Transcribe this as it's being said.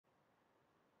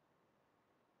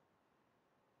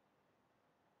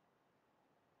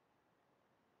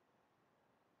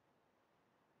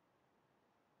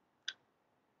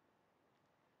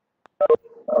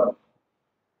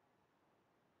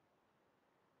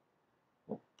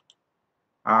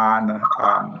And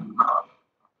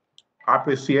I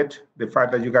appreciate the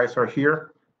fact that you guys are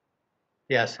here.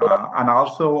 Yes. And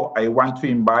also, I want to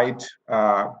invite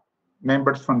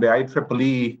members from the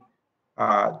IEEE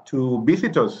to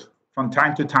visit us from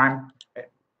time to time.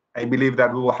 I believe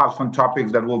that we will have some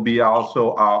topics that will be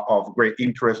also of great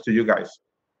interest to you guys.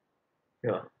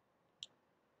 Yeah.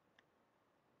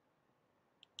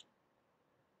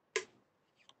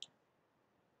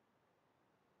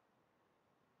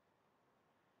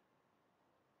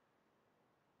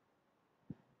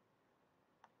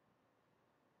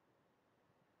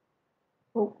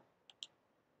 Oh.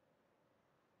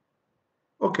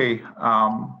 Okay.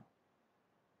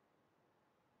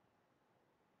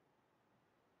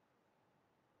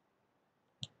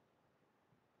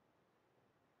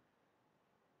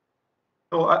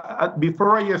 So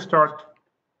before I start,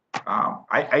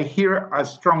 I hear a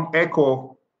strong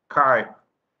echo, Kai.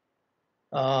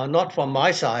 Not from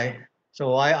my side.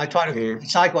 So I try to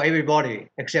cycle everybody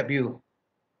except you.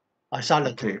 I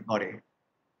silence everybody.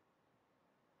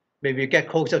 Maybe get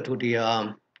closer to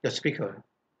the speaker.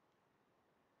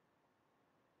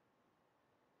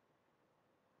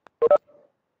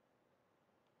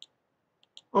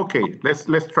 Okay,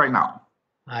 let's try now.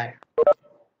 Hi.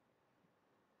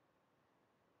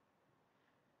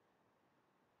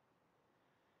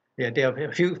 Yeah, there are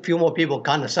a few more people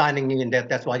kind of signing in.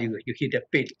 That's why you hear the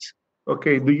beats.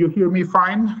 Okay, do you hear me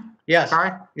fine? Yes.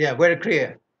 Kai? Yeah, very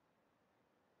clear.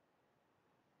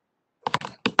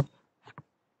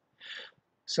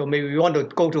 So maybe we want to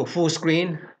go to full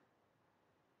screen.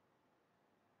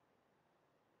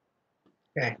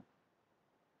 Okay.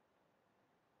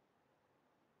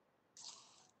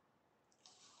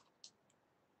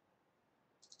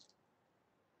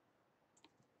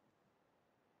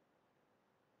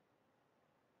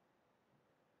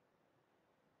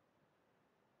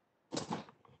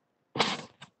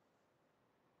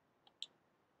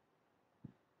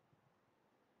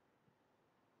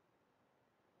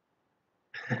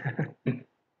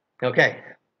 Okay.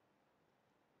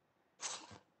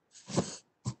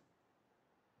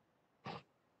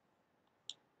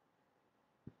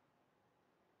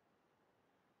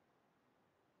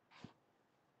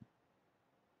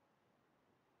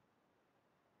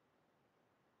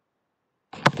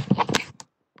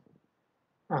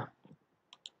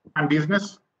 And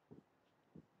business.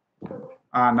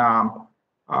 And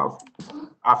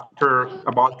after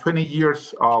about 20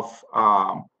 years of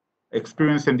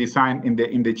experience in design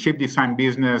in the chip design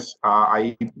business,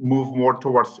 I moved more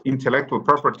towards intellectual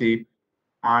property.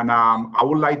 And I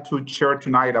would like to share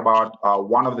tonight about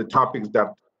one of the topics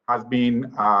that has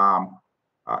been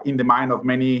in the mind of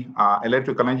many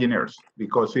electrical engineers,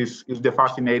 because it's the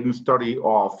fascinating story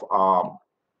of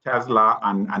Tesla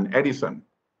and Edison.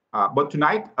 But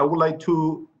tonight, I would like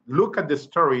to look at the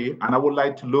story, and I would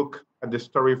like to look at the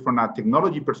story from a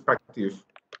technology perspective,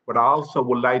 but I also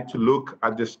would like to look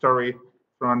at the story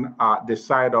from the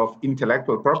side of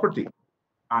intellectual property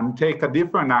and take a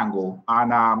different angle.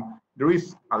 And there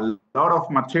is a lot of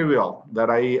material that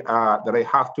I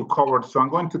have to cover, so I'm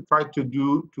going to try to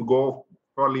go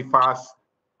fairly fast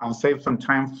and save some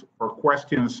time for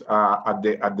questions at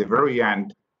the very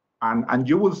end. And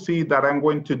you will see that I'm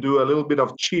going to do a little bit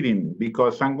of cheating,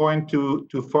 because I'm going to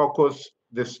focus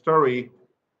the story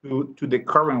to the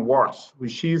current wars,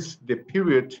 which is the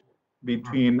period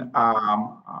between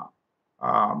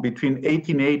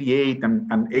 1888 and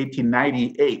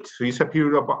 1898. So it's a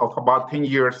period of about 10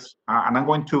 years. And I'm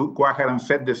going to go ahead and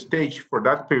set the stage for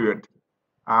that period.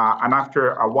 And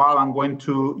after a while, I'm going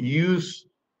to use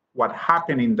what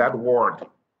happened in that war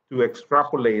to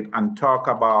extrapolate and talk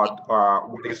about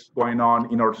what is going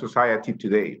on in our society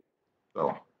today.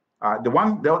 So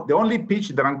the only pitch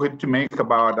that I'm going to make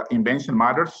about Invention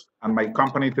Matters and my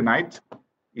company tonight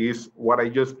is what I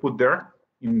just put there.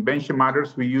 Invention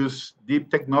Matters, we use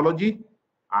deep technology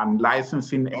and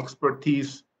licensing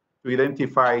expertise to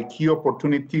identify key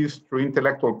opportunities through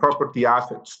intellectual property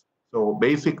assets. So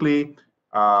basically,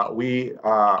 we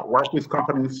work with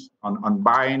companies on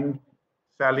buying,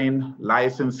 selling,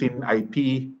 licensing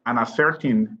IP, and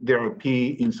asserting their IP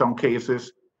in some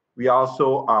cases. We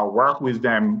also work with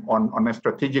them on a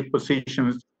strategic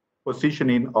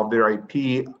positioning of their IP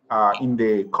in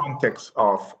the context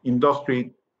of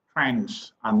industry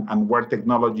trends and where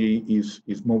technology is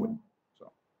moving.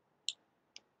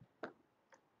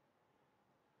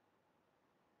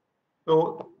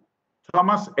 So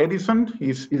Thomas Edison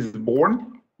is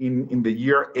born in the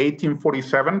year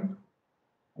 1847.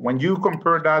 When you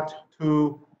compare that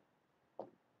to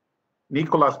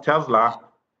Nikola Tesla,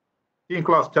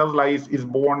 Nikola Tesla is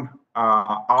born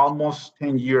almost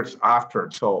 10 years after.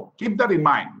 So keep that in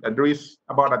mind, that there is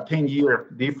about a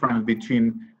 10-year difference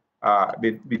between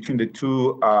the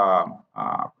two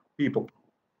people.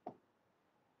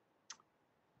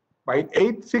 By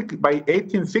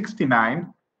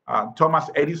 1869, Thomas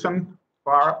Edison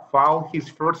filed his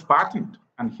first patent,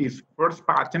 and his first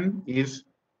patent is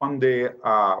on the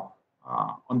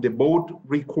boat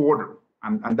recorder,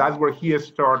 and that's where he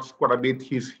starts quite a bit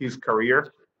his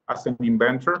career as an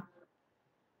inventor.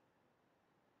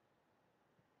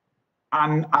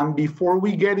 And before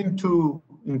we get into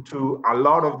a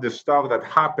lot of the stuff that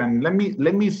happened, let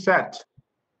me set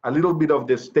a little bit of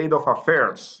the state of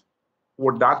affairs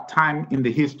for that time in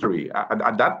the history.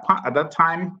 At that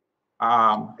time,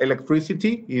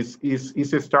 electricity is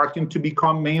starting to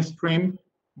become mainstream,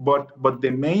 but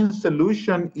the main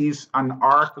solution is an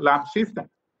arc lamp system,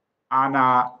 and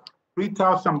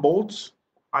 3,000 volts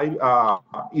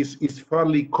is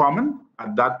fairly common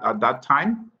at that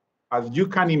time. As you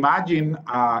can imagine,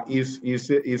 is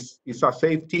a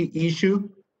safety issue,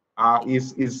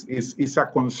 is a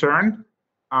concern,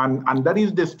 and that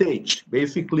is the stage.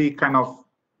 Basically, kind of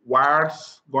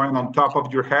wires going on top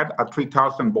of your head at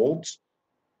 3,000 volts,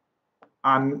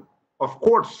 and of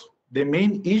course, the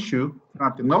main issue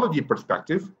from a technology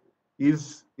perspective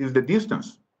is the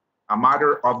distance, a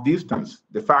matter of distance.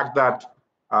 The fact that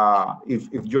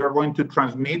if you're going to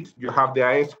transmit, you have the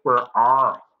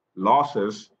I²R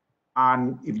losses.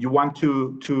 And if you want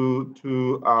to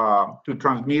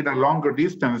transmit a longer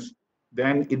distance,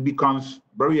 then it becomes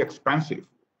very expensive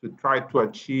to try to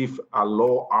achieve a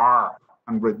low R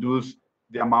and reduce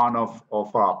the amount of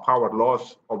power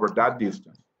loss over that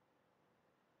distance.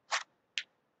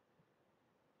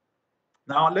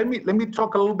 Now let me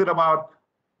talk a little bit about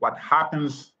what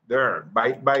happens there.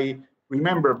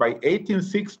 Remember, by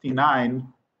 1869,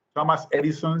 Thomas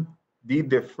Edison did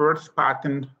the first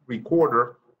patent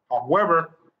recorder.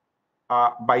 However,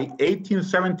 by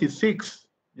 1876,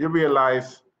 you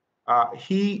realize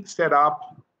he set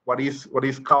up what is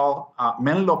called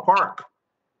Menlo Park,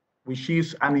 which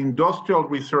is an industrial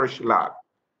research lab.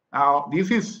 Now,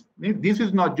 this is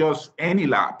not just any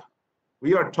lab.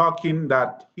 We are talking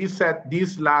that he set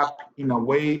this lab in a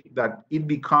way that it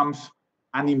becomes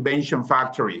an invention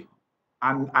factory,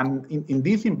 and in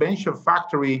this invention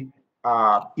factory.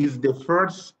 Is the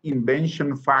first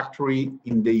invention factory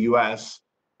in the US,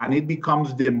 and it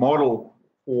becomes the model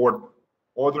for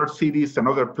other cities and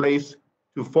other places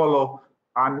to follow.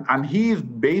 And he is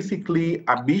basically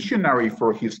a visionary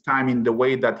for his time in the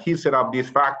way that he set up this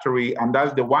factory, and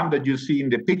that's the one that you see in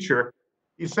the picture.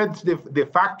 He sets the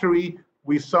factory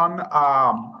with some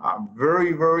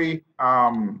very, very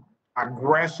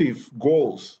aggressive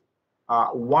goals.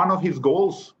 One of his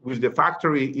goals with the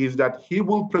factory is that he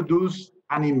will produce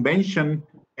an invention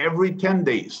every 10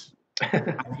 days.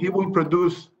 And he will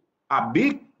produce a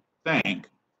big thing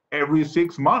every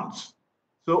 6 months.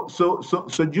 So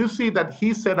you see that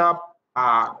he set up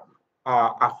a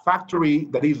factory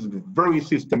that is very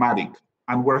systematic,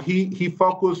 and where he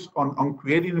focused on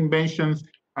creating inventions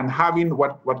and having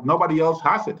what nobody else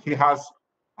has it. He has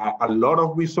a lot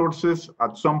of resources.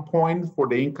 At some point for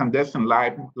the incandescent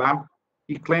lamp,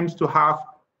 he claims to have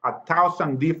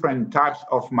 1,000 different types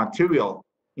of material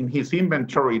in his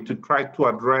inventory to try to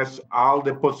address all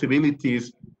the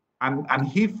possibilities. And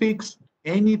he fixed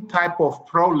any type of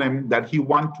problem that he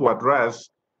wants to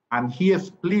address. And he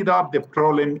split up the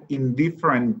problem in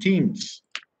different teams,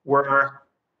 where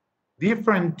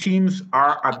different teams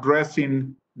are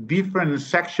addressing different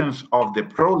sections of the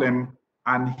problem.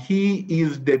 And he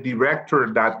is the director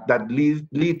that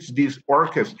leads this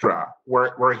orchestra,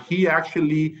 where he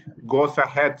actually goes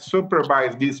ahead,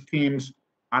 supervise these teams,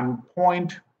 and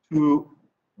point to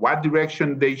what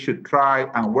direction they should try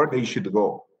and where they should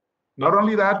go. Not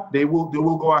only that, they will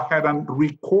go ahead and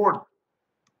record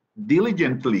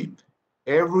diligently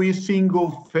every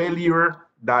single failure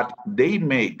that they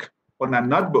make on a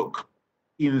notebook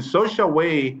in such a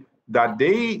way that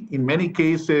they, in many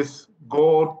cases,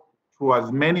 go through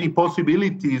as many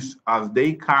possibilities as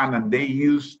they can, and they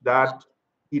use that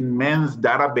immense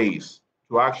database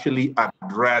to actually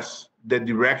address the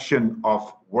direction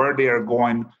of where they are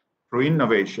going through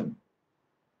innovation.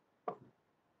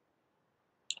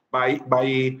 By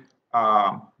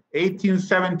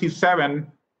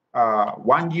 1877,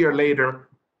 1 year later,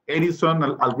 Edison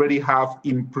already have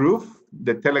improved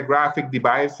the telegraphic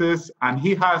devices, and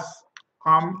he has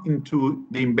come into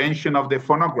the invention of the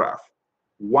phonograph.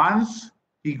 Once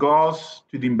he goes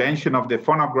to the invention of the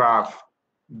phonograph,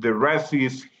 the rest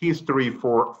is history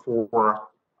for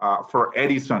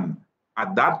Edison.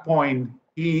 At that point,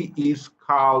 he is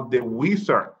called the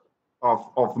wizard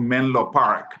of Menlo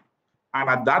Park. And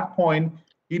at that point,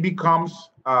 he becomes,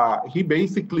 he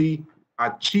basically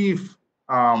achieved,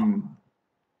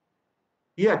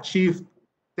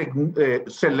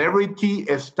 celebrity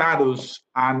status,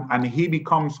 and he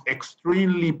becomes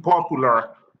extremely popular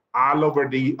all over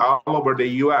the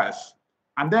U.S.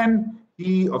 And then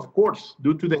he, of course,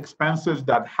 due to the expenses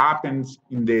that happens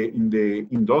in the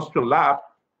industrial lab,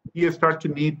 he starts to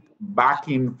need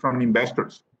backing from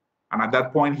investors. And at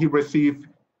that point, he received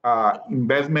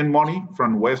investment money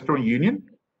from Western Union.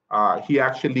 He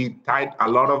actually tied a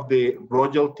lot of the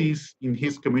royalties in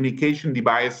his communication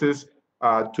devices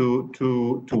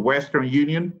to Western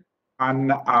Union.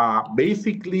 And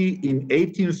basically in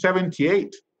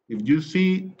 1878, if you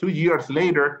see 2 years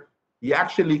later, he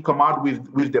actually come out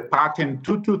with the patent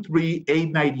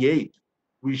 223898,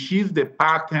 which is the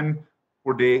patent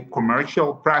for the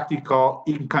commercial practical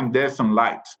incandescent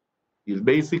lights. It's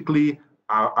basically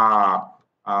a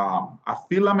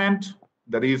filament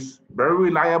that is very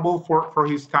reliable for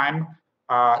his time,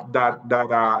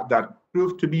 that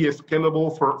proved to be scalable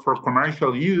for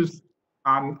commercial use,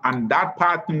 and that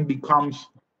patent becomes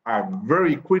a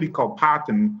very critical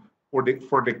patent for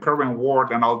the current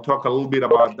world, and I'll talk a little bit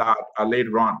about that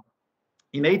later on.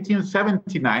 In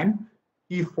 1879,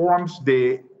 he forms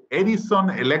the Edison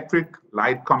Electric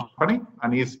Light Company,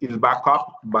 and is backed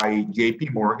up by J.P.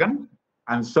 Morgan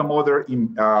and some other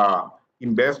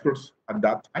investors at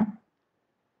that time.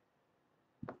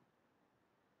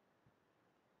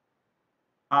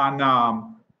 And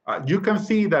you can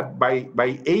see that by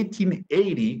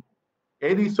 1880,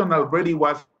 Edison already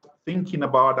was thinking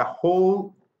about a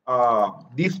whole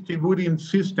distributing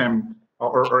system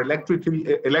or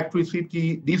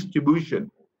electricity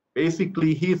distribution.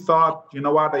 Basically, he thought, you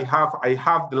know what, I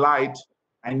have the light,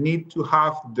 I need to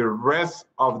have the rest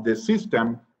of the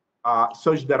system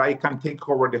such that I can take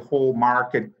over the whole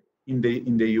market in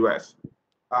the US.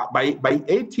 By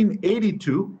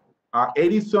 1882,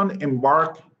 Edison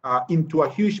embarked into a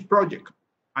huge project,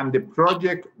 and the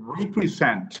project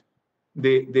represents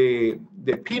the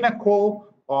pinnacle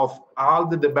of all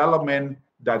the development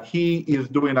that he is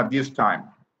doing at this time.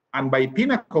 And by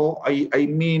pinnacle, I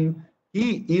mean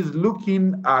he is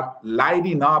looking at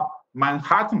lighting up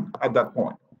Manhattan at that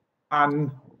point.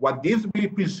 And what this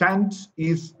represents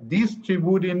is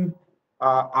distributing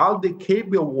all the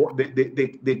cable,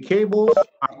 the cables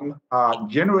and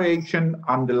generation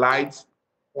and the lights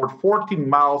for 14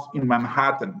 miles in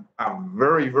Manhattan. A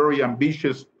very, very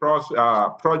ambitious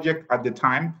project at the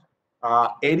time.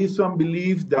 Edison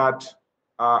believed that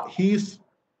his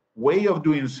way of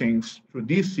doing things through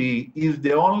DC is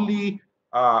the only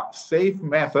safe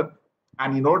method,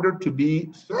 and in order to be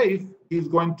safe, he's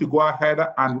going to go ahead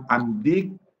and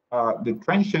dig the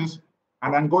trenches,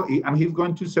 and he's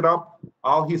going to set up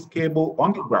all his cable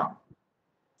underground.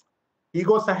 He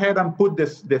goes ahead and put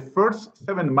the first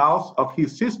 7 miles of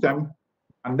his system,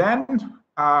 and then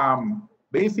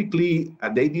basically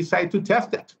they decide to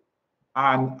test it.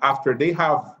 And after they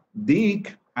have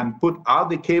dig and put all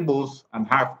the cables and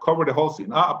have covered the whole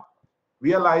thing up,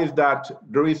 realize that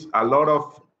there is a lot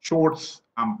of shorts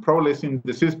and problems in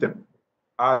the system.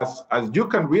 As you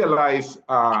can realize,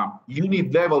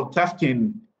 unit level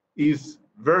testing is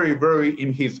very, very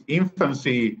in his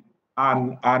infancy,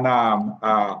 and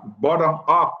bottom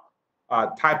up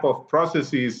type of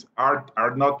processes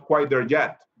are not quite there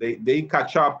yet. They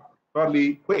catch up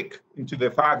fairly quick into the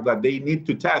fact that they need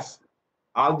to test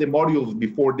all the modules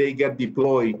before they get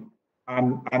deployed.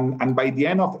 And by the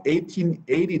end of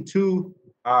 1882,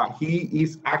 he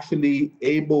is actually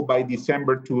able by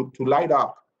December to light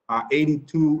up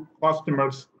 82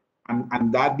 customers,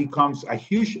 and that becomes a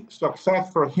huge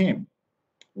success for him.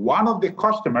 One of the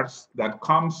customers that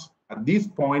comes at this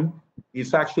point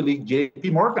is actually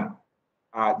J.P. Morgan.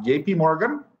 J.P.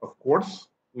 Morgan, of course,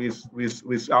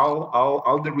 with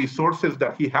all the resources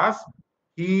that he has,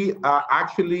 he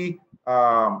actually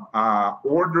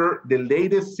ordered the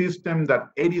latest system that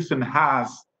Edison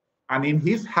has, and in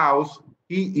his house,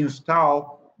 he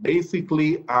installed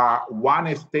basically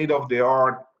one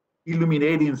state-of-the-art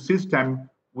illuminating system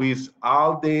with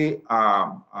all the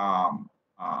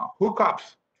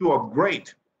hookups to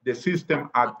upgrade the system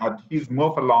at his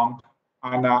move along,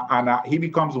 and he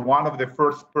becomes one of the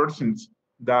first persons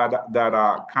that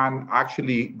can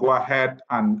actually go ahead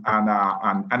and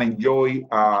enjoy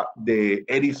the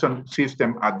Edison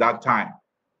system at that time.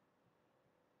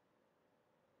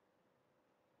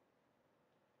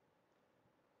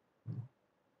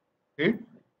 Okay.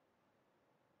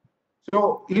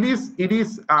 So it is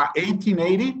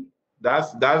 1880.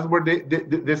 That's where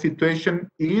the situation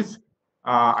is.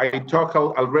 I talked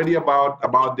already about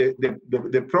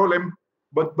the problem,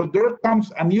 but there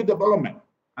comes a new development,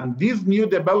 and this new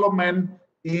development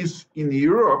is in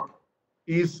Europe.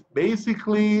 Is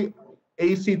basically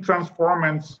AC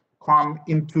transformers come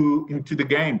into the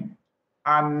game,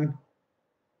 and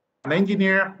an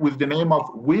engineer with the name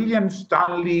of William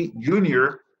Stanley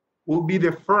Jr. will be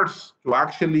the first to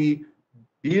actually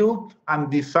build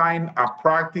and design a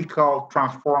practical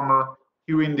transformer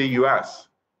here in the US.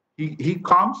 He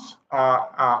comes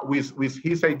with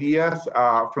his ideas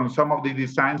from some of the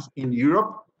designs in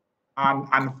Europe,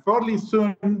 and fairly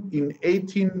soon in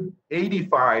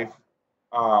 1885,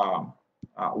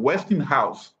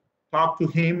 Westinghouse talked to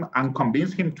him and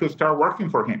convinced him to start working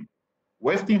for him.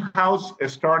 Westinghouse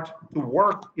started to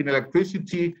work in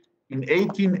electricity in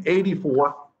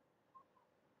 1884,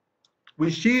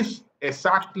 which is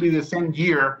exactly the same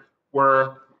year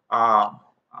where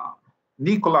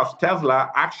Nikola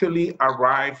Tesla actually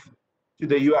arrived to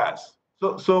the US.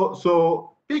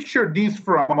 So picture this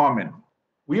for a moment.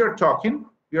 We are talking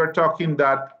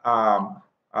that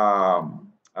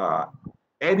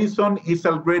Edison is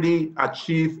already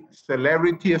achieved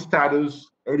celebrity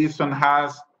status. Edison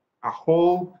has a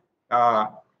whole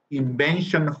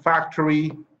invention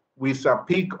factory with a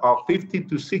peak of 50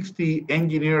 to 60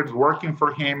 engineers working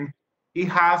for him. He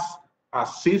has a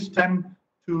system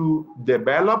to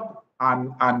develop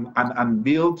and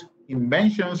build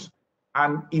inventions.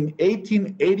 And in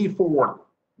 1884,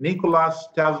 Nikola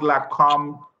Tesla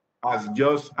comes as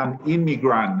just an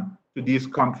immigrant to this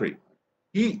country.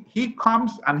 He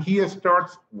comes and he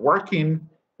starts working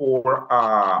for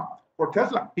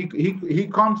Tesla. He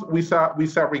comes with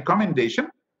a recommendation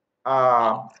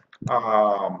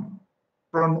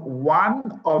from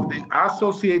one of the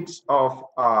associates of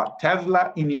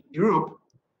Tesla in Europe,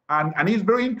 and it's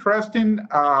very interesting.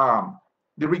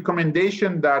 The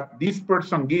recommendation that this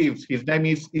person gives, his name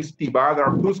is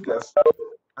Tibadar Puskas,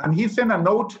 and he sent a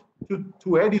note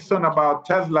to Edison about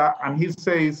Tesla, and he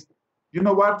says, you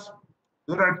know what?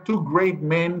 There are two great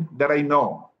men that I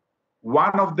know.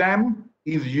 One of them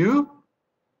is you,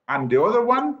 and the other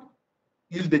one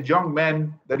is the young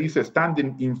man that is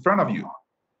standing in front of you.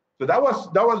 So that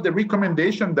was the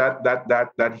recommendation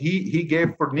that he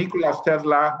gave for Nikola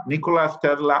Tesla. Nikola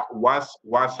Tesla was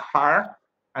hired,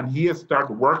 and he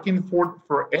started working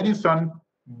for Edison,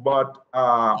 but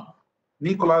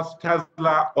Nikola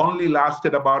Tesla only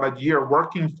lasted about a year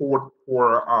working for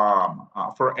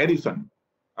Edison.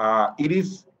 It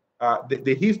is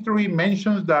the history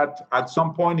mentions that at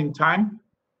some point in time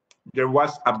there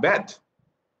was a bet,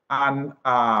 and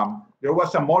there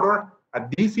was a motor, a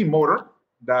DC motor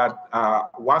that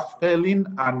was failing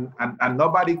and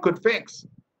nobody could fix.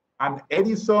 And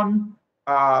Edison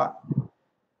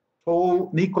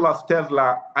told Nikola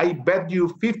Tesla, I bet you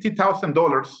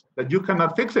 $50,000 that you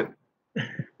cannot fix it.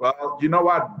 Well, you know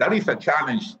what? That is a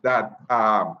challenge that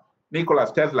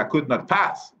Nikola Tesla could not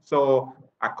pass. So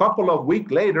a couple of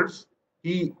weeks later,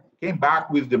 he came back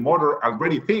with the motor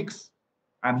already fixed,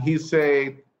 and he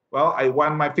said, well, I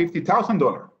want my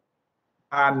 $50,000.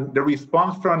 And the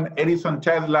response from Edison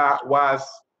Tesla was,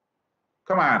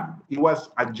 come on, it was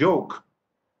a joke.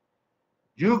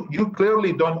 You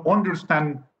clearly don't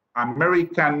understand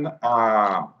American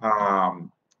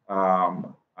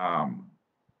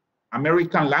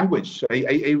American language.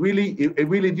 I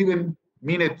really didn't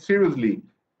mean it seriously.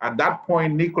 At that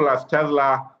point, Nikola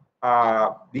Tesla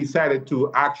decided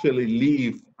to actually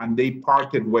leave, and they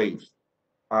parted ways.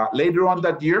 Later on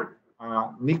that year,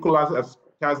 Nikola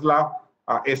Tesla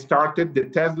started the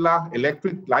Tesla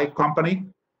Electric Light Company.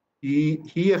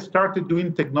 He started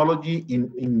doing technology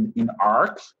in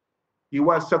arcs. He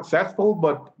was successful,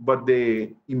 but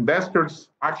the investors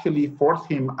actually forced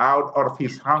him out of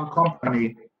his own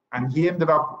company, and he ended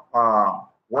up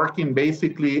working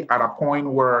basically at a point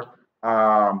where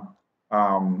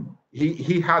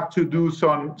he had to do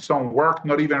some work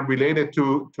not even related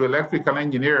to electrical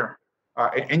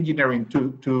engineering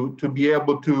to be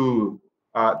able to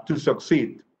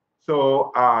succeed.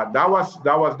 So that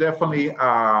was definitely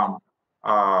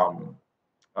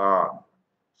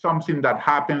something that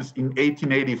happens in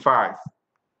 1885.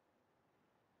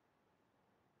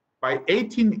 By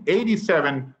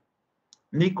 1887,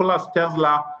 Nikola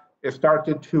Tesla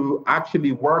started to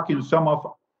actually work in some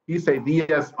of his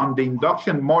ideas on the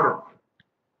induction motor.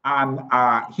 And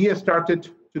he started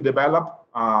to develop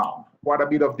quite a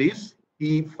bit of this.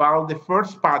 He filed the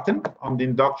first patent on the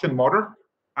induction motor.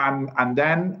 And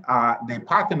then the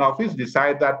patent office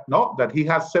decided that no, that he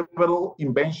has several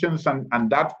inventions, and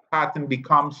that patent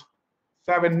becomes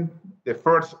the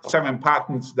first 7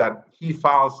 patents that he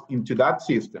files into that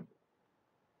system.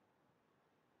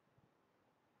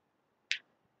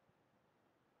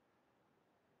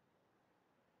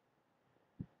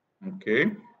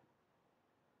 Okay.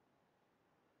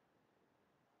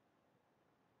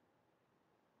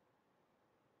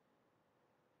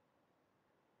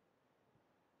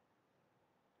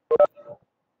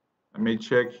 Let me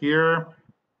check here.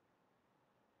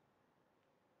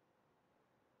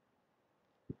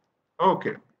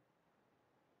 Okay.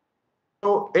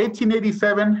 So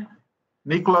 1887,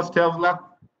 Nikola Tesla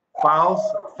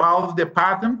files the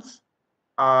patents,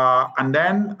 and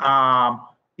then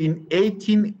in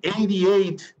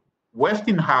 1888,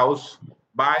 Westinghouse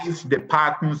buys the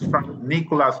patents from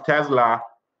Nikola Tesla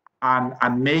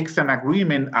and makes an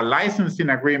agreement, a licensing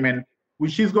agreement,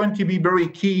 which is going to be very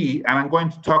key, and I'm going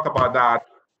to talk about that.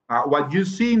 What you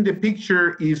see in the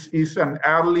picture is an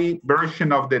early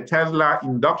version of the Tesla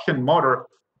induction motor,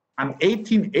 and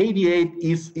 1888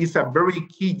 is a very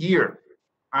key year.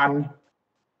 And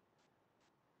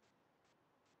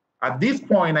at this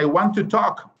point, I want to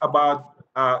talk about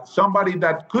somebody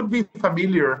that could be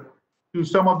familiar to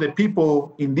some of the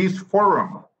people in this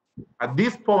forum. At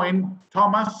this point,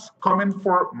 Thomas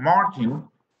Comenford Martin,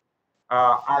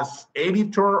 as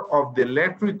editor of the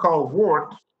electrical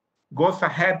world, goes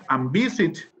ahead and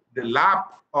visits the lab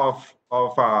of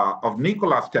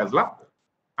Nikola Tesla,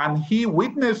 and he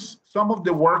witnessed some of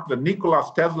the work that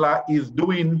Nikola Tesla is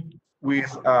doing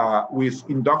with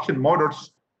induction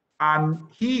motors, and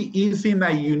he is in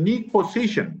a unique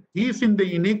position. He is in the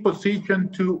unique position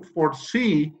to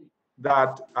foresee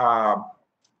that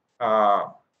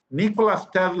Nikola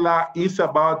Tesla is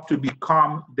about to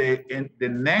become the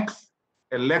next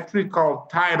electrical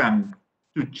titan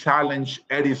to challenge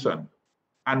Edison.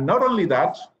 And not only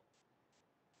that,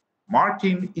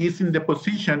 Martin is in the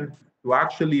position to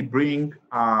actually bring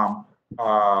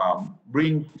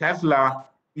Tesla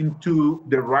into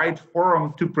the right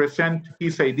forum to present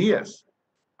his ideas.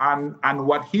 And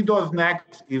what he does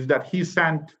next is that he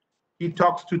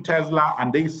talks to Tesla,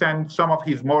 and they send some of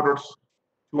his motors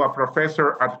to a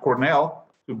professor at Cornell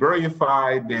to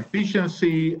verify the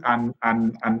efficiency and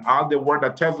all the work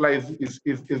that Tesla is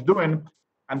doing.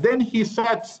 And then he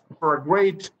sets for a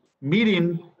great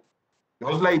meeting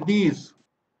just like this.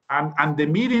 And the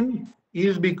meeting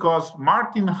is because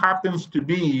Martin happens to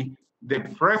be the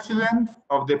president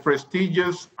of the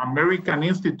prestigious American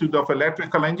Institute of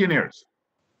Electrical Engineers.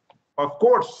 Of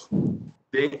course,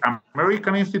 the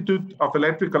American Institute of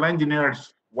Electrical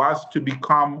Engineers was to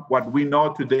become what we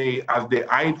know today as the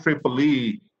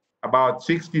IEEE about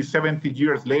 60, 70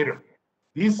 years later.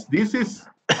 This is,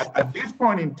 at this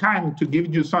point in time, to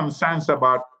give you some sense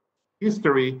about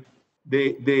history,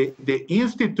 the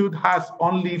Institute has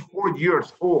only 4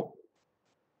 years old.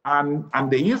 And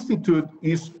the Institute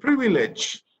is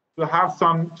privileged to have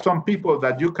some people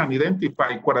that you can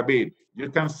identify quite a bit. You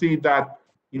can see that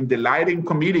in the lighting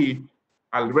committee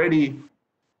already,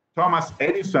 Thomas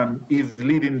Edison is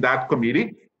leading that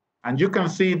committee. And you can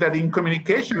see that in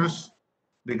communications,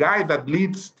 the guy that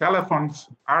leads telephones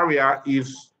area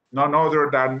is none other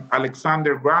than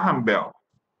Alexander Graham Bell.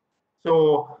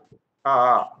 So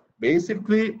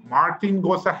basically, Martin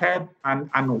goes ahead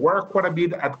and works quite a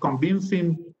bit at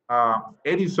convincing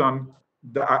Edison,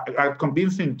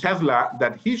 convincing Tesla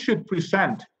that he should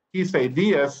present his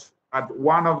ideas at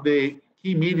one of the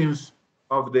key meetings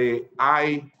of the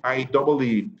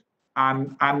IEEE.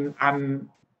 And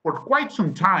for quite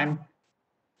some time,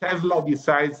 Tesla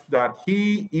decides that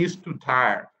he is too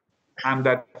tired and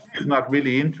that he's not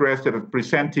really interested in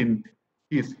presenting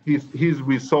his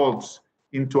results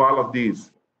into all of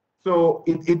these. So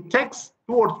it takes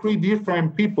 2 or 3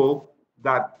 different people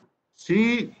that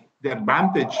see the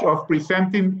advantage of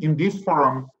presenting in this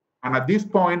forum. And at this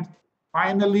point,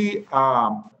 finally,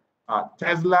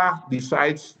 Tesla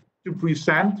decides to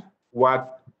present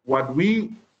what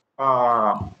we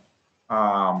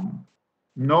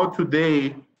know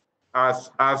today as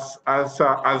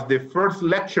the first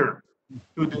lecture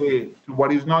to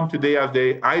what is known today as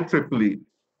the IEEE.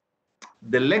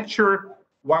 The lecture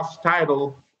was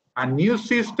titled "A New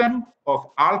System of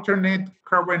Alternate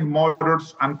Current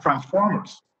Motors and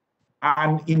Transformers."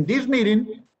 And in this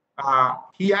meeting,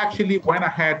 he actually went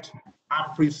ahead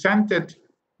and presented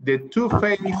the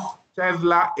 2-phase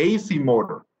Tesla AC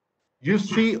motor. You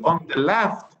see on the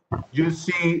left, you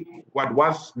see what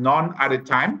was known at the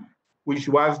time, which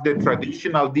was the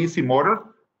traditional DC motor.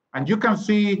 And you can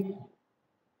see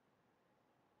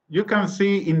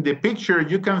in the picture,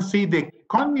 you can see the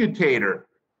commutator.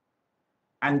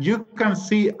 And you can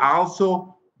see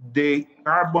also the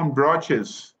carbon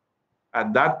brushes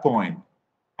at that point.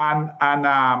 And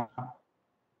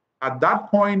at that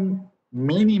point,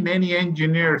 many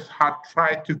engineers had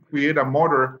tried to create a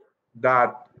motor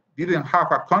that didn't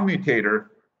have a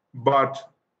commutator, but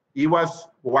it was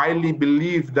widely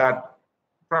believed that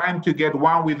trying to get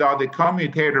one without the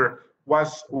commutator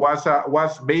was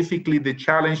basically the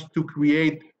challenge to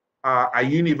create a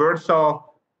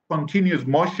universal continuous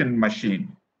motion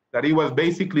machine, that it was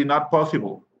basically not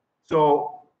possible.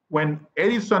 So when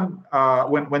Edison,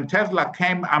 when Tesla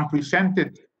came and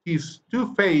presented his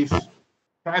two-phase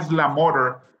Tesla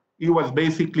motor, it was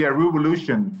basically a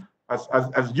revolution.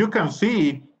 As you can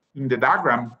see in the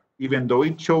diagram, even though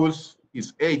it shows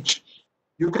its age,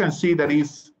 you can see that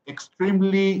it's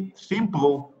extremely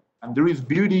simple, and there is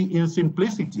beauty in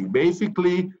simplicity.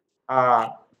 Basically,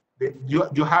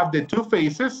 you have the two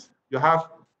phases. You have,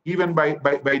 given by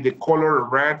the color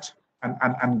red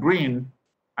and green,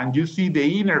 and you see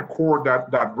the inner core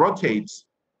that rotates.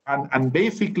 And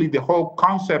basically, the whole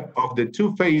concept of the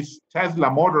two-phase Tesla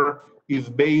motor is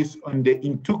based on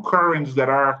in two currents that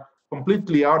are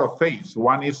completely out of phase.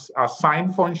 One is a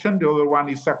sine function, the other one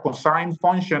is a cosine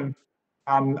function,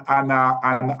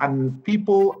 and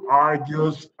people are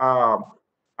just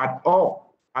at awe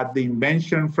at the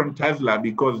invention from Tesla,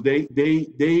 because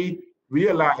they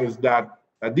realize that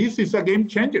this is a game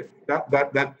changer.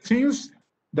 That things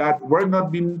that were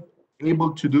not being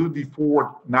able to do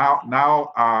before, now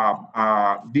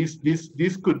this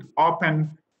could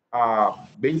open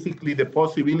basically the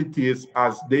possibilities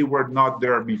as they were not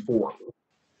there before.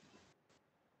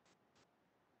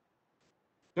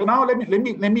 So now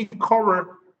let me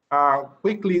cover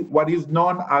quickly what is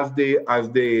known as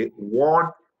the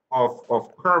world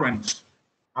of currents,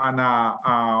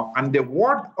 and the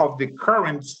world of the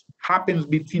currents happens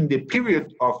between the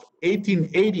period of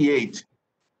 1888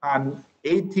 and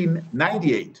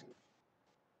 1898.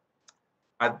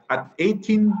 At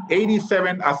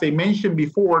 1887, as I mentioned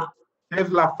before,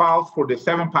 Tesla files for the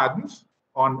 7 patents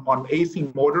on AC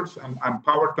motors and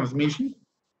power transmission.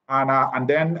 And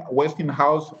then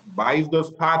Westinghouse buys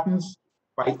those patents.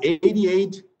 By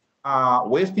 88,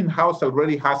 Westinghouse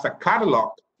already has a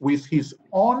catalog with his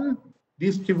own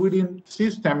distributing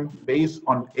system based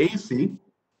on AC.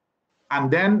 And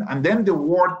then the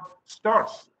war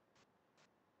starts.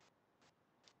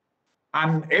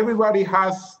 And everybody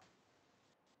has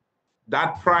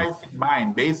that price in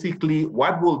mind. Basically,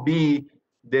 what will be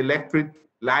the electric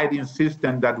lighting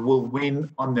system that will win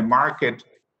on the market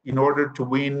in order to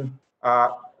win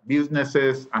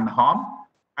businesses and home.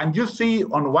 And you see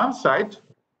on one side,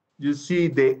 you see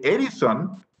the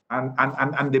Edison, and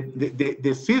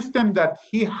the system that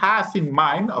he has in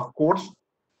mind, of course,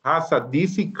 has a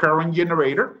DC current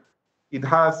generator. It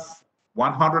has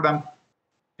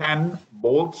 110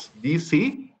 volts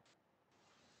DC,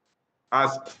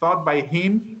 as thought by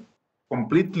him,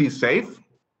 completely safe.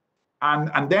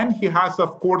 And then he has,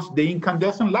 of course, the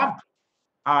incandescent lamp.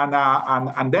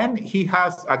 And then he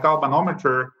has a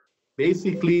galvanometer,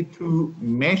 basically to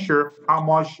measure how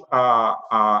much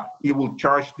he will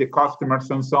charge the customers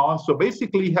and so on. So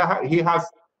basically, he has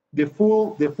the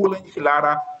full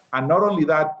enchilada. And not only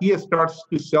that, he starts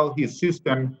to sell his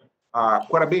system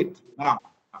quite a bit. Now,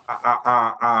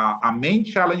 a main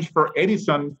challenge for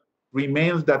Edison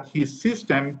remains that his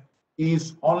system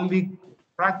is only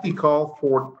practical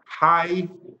for high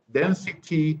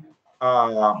density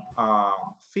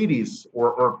cities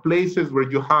or places where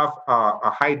you have a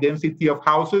high density of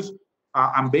houses.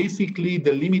 And basically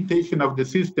the limitation of the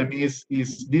system is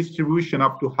distribution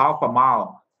up to half a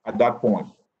mile at that point.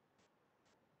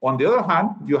 On the other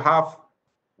hand, you have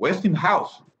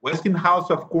Westinghouse. Westinghouse,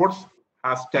 of course,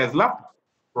 has Tesla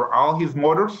for all his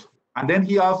motors. And then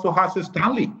he also has a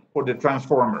Stanley for the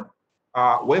transformer.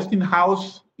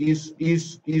 Westinghouse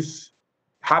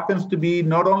happens to be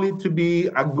not only to be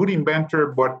a good inventor,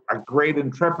 but a great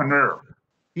entrepreneur.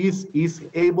 He's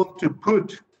able to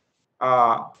put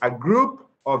a group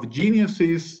of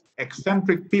geniuses,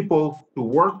 eccentric people to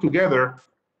work together.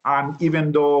 And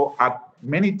even though at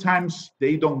many times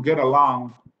they don't get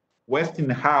along,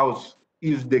 Westinghouse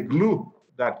is the glue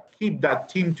that keep that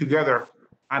team together.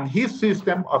 And his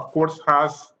system, of course,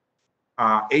 has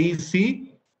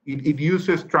AC. It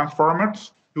uses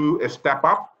transformers to step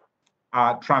up,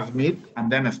 transmit,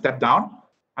 and then step down.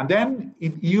 And then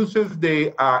it uses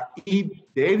the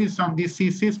Edison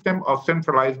DC system of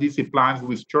centralized DC plants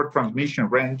with short transmission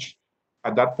range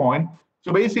at that point.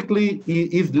 So basically,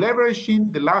 it is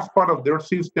leveraging the last part of their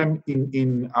system in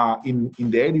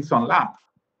the Edison lamp.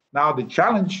 Now, the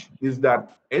challenge is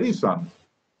that Edison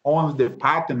owns the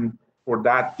patent for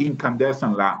that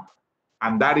incandescent lamp.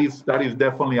 And that is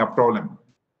definitely a problem.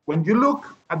 When you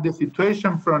look at the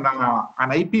situation from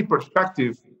an AP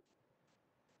perspective,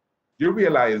 you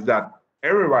realize that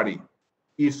everybody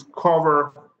is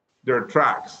cover their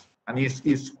tracks and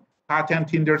is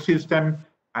patenting their system,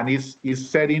 and is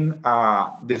setting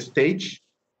the stage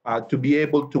to be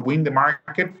able to win the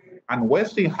market. And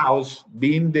Westinghouse,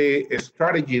 being the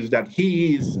strategist that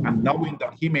he is, and knowing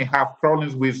that he may have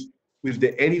problems with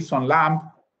the Edison lamp,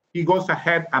 he goes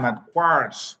ahead and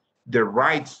acquires the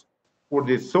rights for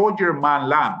the Soldier Man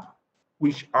lamp,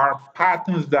 which are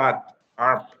patents that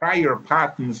are prior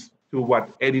patents to what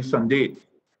Edison did.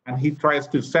 And he tries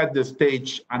to set the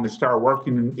stage and start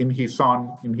working in his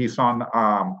own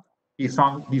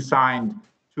design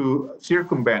to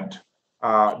circumvent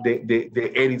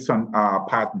the Edison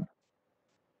patent.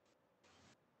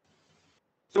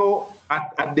 So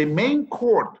at the main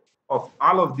core of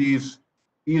all of this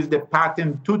is the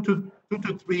patent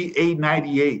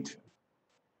 223898.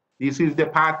 This is the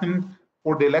patent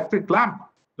for the electric lamp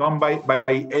done by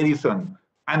Edison.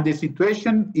 And the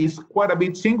situation is quite a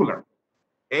bit singular.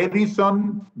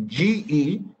 Edison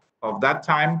GE of that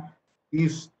time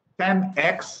is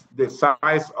 10x the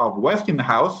size of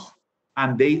Westinghouse,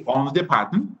 and they own the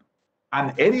patent.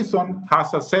 And Edison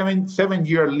has a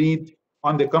seven-year lead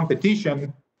on the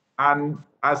competition. And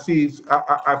this is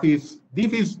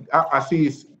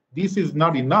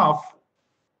not enough,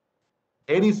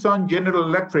 Edison General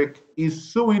Electric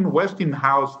is suing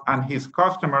Westinghouse and his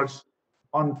customers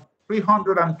on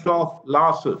 312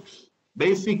 lawsuits.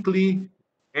 Basically,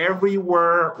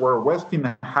 everywhere where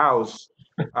Westinghouse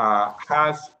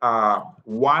has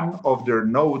one of their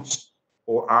nodes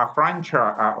or a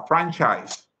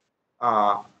franchise,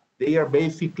 they are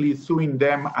basically suing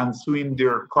them and suing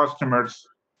their customers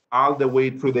all the way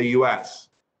through the U.S.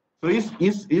 So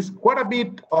it's quite a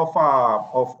bit of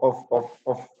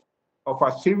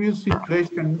a serious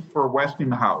situation for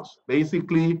Westinghouse.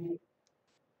 Basically,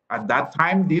 at that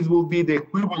time, this will be the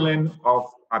equivalent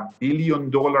of $1 billion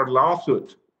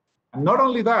lawsuit. And not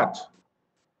only that,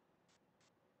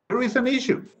 there is an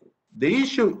issue. The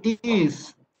issue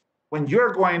is when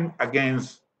you're going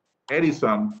against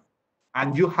Edison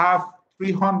and you have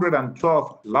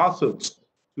 312 lawsuits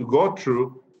to go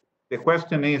through, the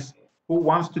question is, who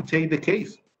wants to take the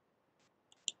case?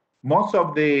 Most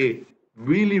of the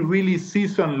really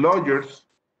seasoned lawyers,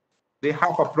 they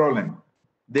have a problem.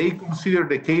 They consider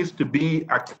the case to be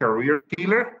a career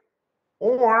killer,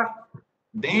 or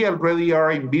they already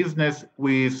are in business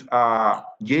with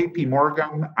JP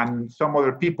Morgan and some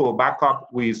other people back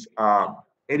up with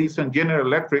Edison General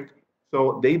Electric,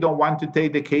 so they don't want to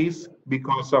take the case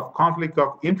because of conflict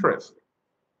of interest.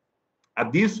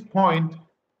 At this point,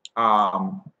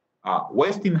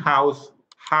 Westinghouse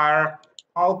hired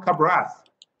Paul Cabrath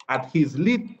as his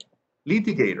lead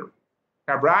litigator.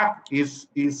 Cabrath is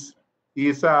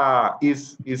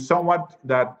someone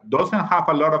that doesn't have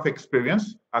a lot of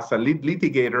experience as a lead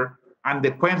litigator, and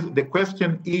the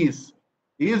question is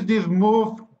this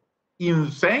move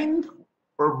insane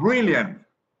or brilliant?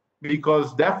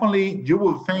 Because definitely you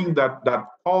will think that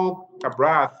Paul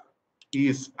Cabrath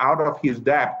is out of his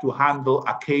depth to handle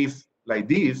a case like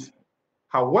this.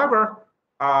 However,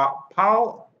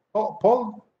 Paul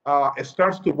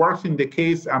starts to work in the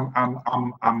case, and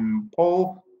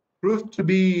Paul proved to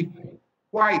be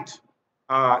quite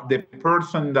the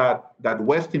person that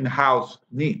Westinghouse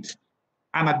needs.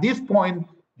 And at this point,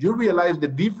 you realize the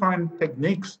different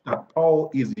techniques that Paul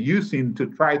is using to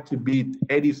try to beat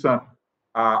Edison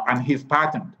and his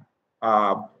patent.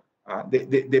 The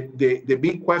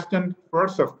big question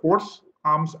first, of course,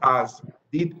 comes as,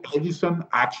 did Edison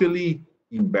actually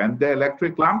invent the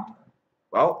electric lamp?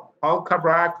 Well, Paul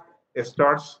Cabrath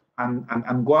starts and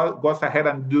goes ahead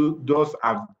and does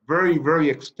a very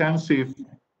extensive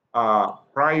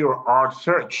prior art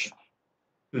search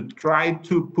to try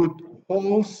to put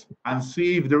holes and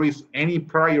see if there is any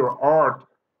prior art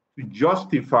to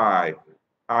justify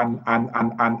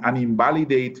and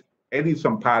invalidate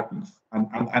Edison patents.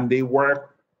 And they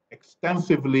work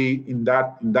extensively in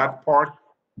that part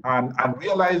and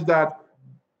realize that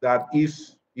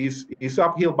is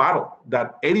uphill battle,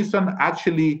 that Edison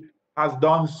actually has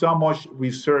done so much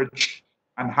research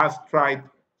and has tried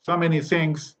so many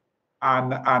things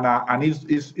and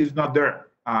is not there.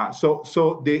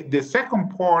 So the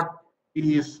second part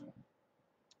is,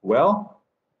 well,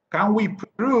 can we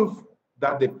prove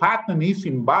that the patent is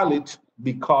invalid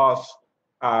because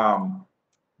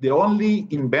the only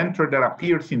inventor that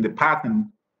appears in the patent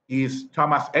is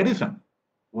Thomas Edison?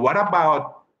 What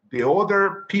about the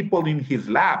other people in his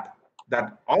lab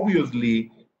that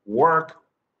obviously work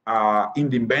in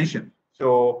the invention?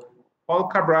 So Paul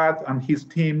Cabrath and his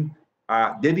team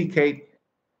dedicate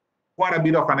quite a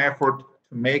bit of an effort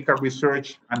to make a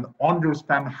research and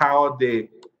understand how the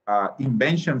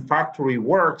invention factory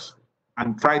works,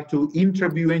 and try to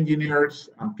interview engineers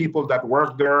and people that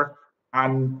work there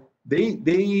And they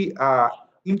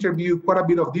interview quite a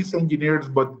bit of these engineers,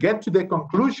 but get to the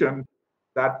conclusion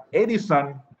that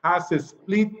Edison has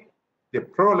split the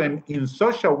problem in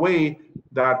such a way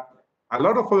that a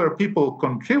lot of other people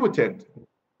contributed,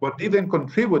 but didn't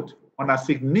contribute on a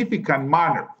significant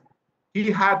manner.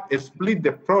 He had split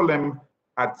the problem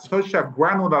at such a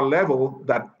granular level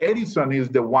that Edison is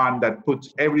the one that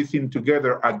puts everything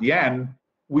together at the end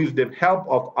with the help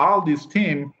of all this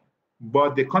team,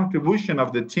 but the contribution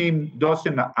of the team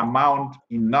doesn't amount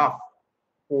enough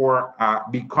for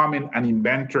becoming an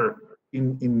inventor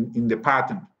in the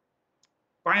patent.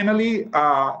 Finally,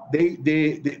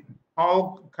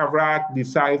 Paul Cabral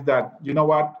decides that, you know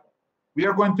what, we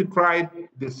are going to try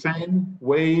the same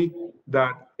way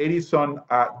that Edison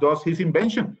does his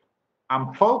invention.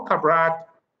 And Paul Cabral,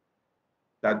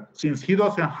 that since he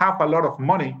doesn't have a lot of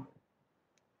money,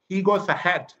 he goes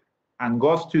ahead and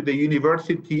goes to the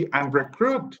university and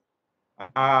recruit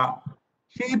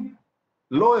cheap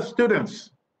law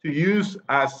students to use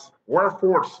as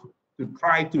workforce to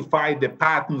try to fight the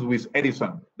patents with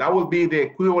Edison. That would be the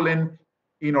equivalent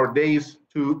in our days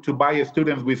to buy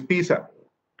students with PISA.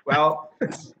 Well,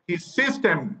 his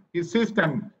system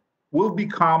will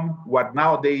become what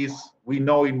nowadays we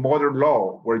know in modern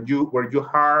law, where you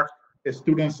hire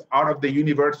students out of the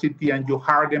university and you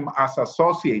hire them as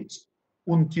associates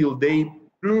until they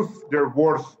prove their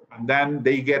worth, and then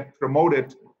they get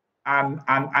promoted. And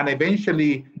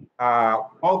eventually,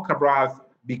 Paul Cabral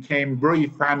became very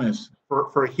famous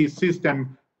for his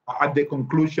system at the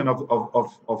conclusion of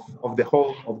the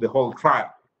whole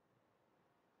trial.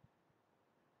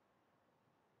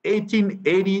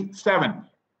 1887,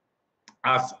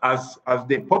 as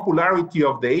the popularity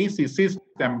of the AC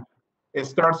system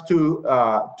starts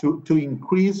to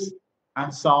increase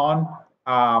and so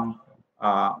on,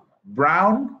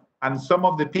 Brown and some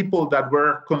of the people that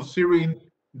were considering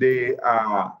the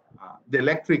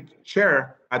electric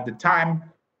chair at the time,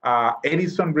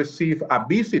 Edison received a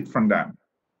visit from them.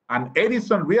 And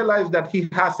Edison realized that he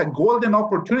has a golden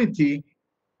opportunity.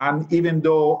 And even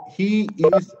though he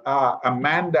is a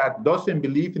man that doesn't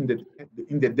believe in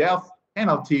the death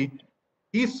penalty,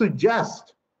 he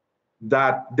suggests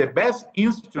that the best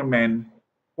instrument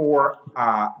for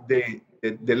the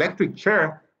electric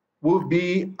chair will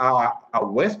be a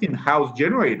Westinghouse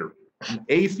generator, an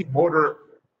AC motor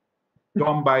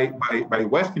done by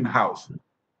Westinghouse.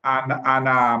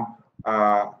 And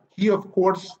he, of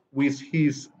course, with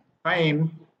his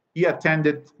fame, he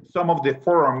attended some of the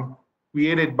forum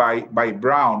created by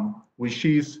Brown, which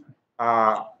is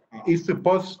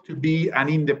supposed to be an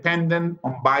independent,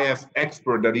 unbiased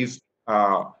expert that is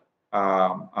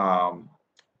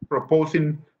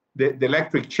proposing the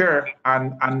electric chair,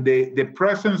 and the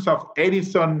presence of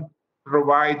Edison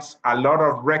provides a lot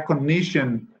of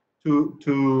recognition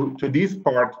to this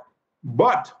part,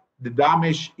 but the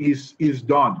damage is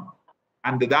done.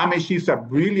 And the damage is a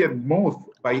brilliant move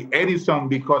by Edison,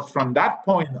 because from that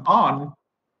point on,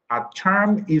 a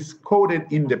term is quoted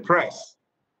in the press.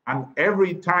 And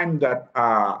every time that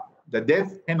the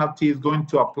death penalty is going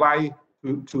to apply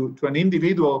to an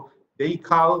individual, they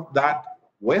call that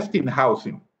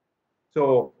Westinghousing.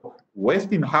 So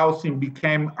Westinghousing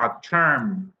became a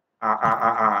term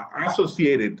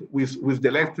associated with the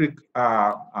electric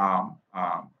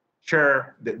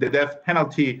chair, the death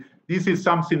penalty. This is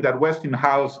something that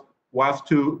Westinghouse was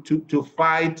to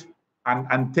fight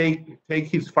and take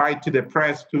his fight to the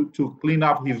press to clean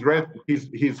up his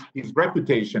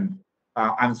reputation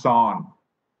and so on.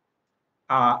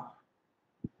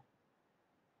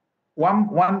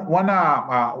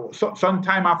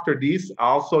 Sometime after this,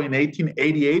 also in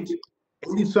 1888,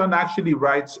 Edison actually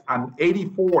writes an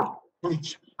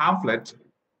 84-page pamphlet,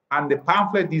 and the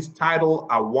pamphlet is titled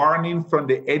 "A Warning from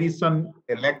the Edison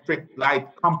Electric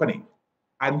Light Company."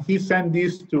 And he sent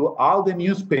this to all the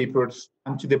newspapers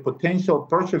and to the potential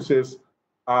purchasers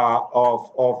of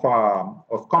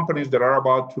companies that are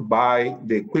about to buy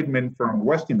the equipment from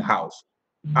Westinghouse.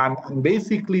 And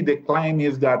basically the claim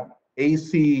is that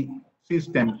AC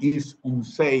system is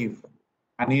unsafe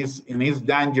and is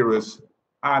dangerous.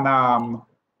 And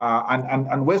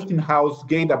Westinghouse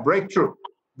gained a breakthrough,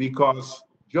 because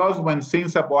just when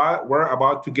things were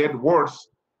about to get worse,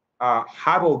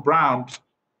 Harold Brown,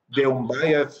 the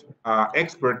unbiased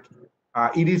expert,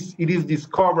 it is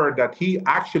discovered that he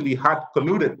actually had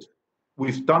colluded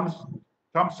with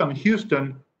Thomson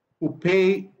Houston, who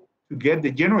paid to get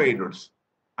the generators.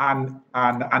 And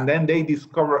then they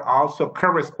discover also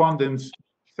correspondence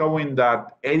showing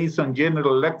that Edison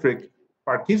General Electric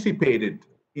participated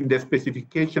in the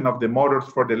specification of the motors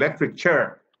for the electric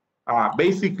chair,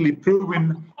 basically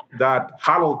proving that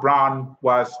Harold Brown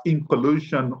was in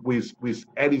collusion with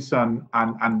Edison,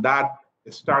 and that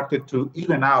started to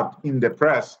even out in the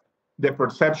press the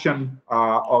perception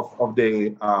of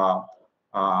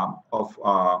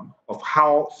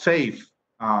how safe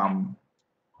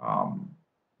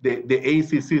the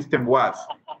AC system was.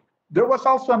 There was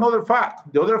also another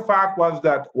fact. The other fact was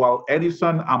that while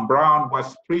Edison and Brown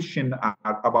was preaching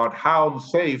about how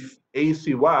unsafe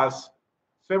AC was,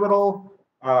 several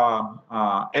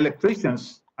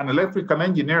electricians and electrical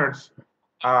engineers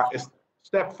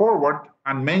stepped forward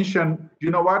and mentioned, you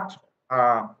know what,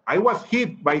 I was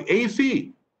hit by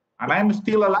AC and I'm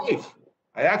still alive.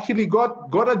 I actually got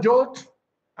a jolt,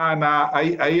 and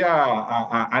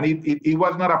it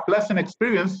was not a pleasant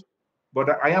experience, but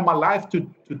I am alive to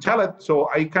tell it. So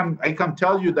I can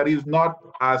tell you that it's not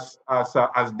as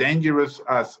dangerous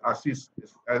as it's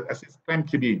claimed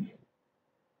to be.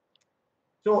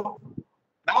 So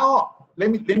now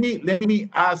let me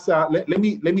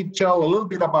tell a little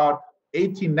bit about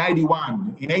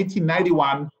 1891. In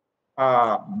 1891,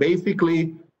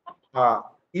 basically,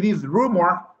 it is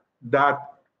rumored that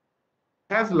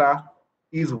Tesla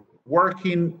is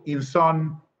working in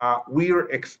some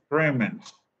weird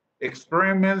experiments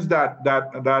that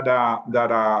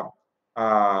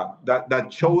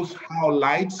shows how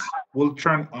lights will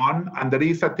turn on, and there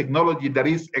is a technology that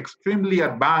is extremely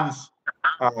advanced,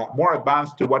 more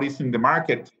advanced to what is in the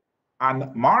market.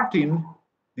 And Martin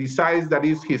decides that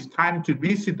it's his time to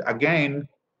visit again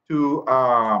to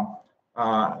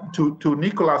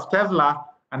Nikola Tesla,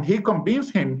 and he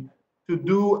convinced him to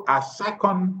do a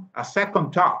second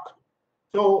talk.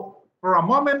 So for a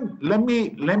moment, let me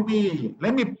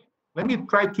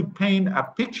try to paint a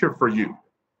picture for you.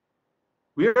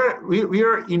 We are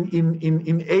in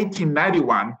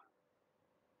 1891.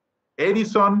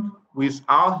 Edison, with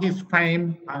all his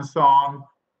fame and so on,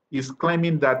 is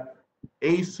claiming that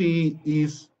AC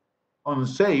is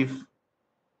unsafe.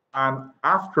 And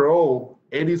after all,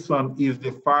 Edison is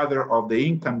the father of the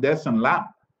incandescent lamp.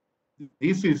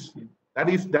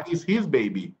 That is his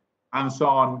baby, and so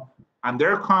on. And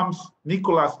there comes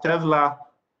Nikola Tesla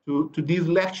to this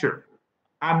lecture.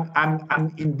 And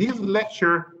in this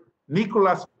lecture,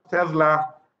 Nikola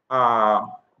Tesla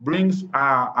brings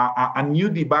a new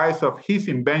device of his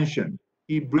invention.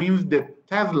 He brings the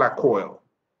Tesla coil.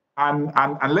 And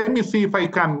let me see if I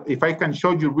can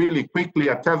show you really quickly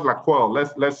a Tesla coil.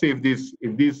 Let's see if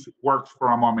this works for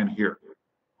a moment here.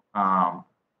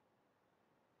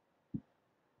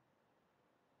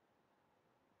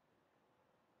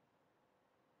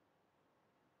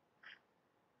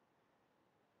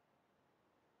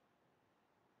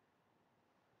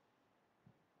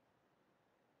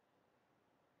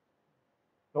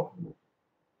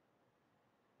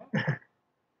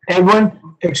 Edwin,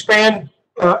 expand,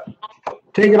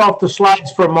 take it off the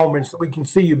slides for a moment so we can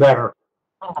see you better.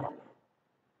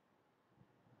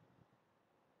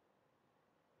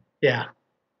 Yeah.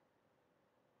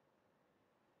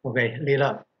 Okay, lead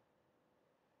up.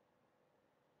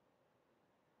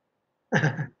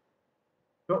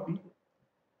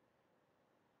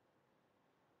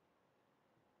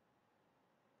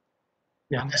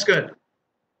 Yeah, that's good.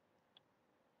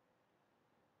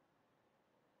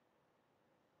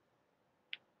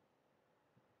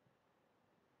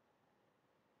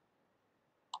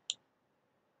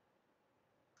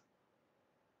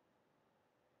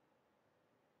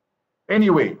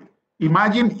 Anyway,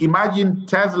 imagine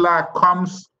Tesla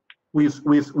comes with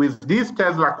this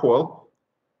Tesla coil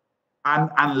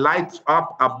and lights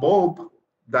up a bulb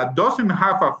that doesn't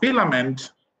have a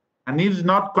filament and is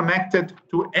not connected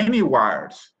to any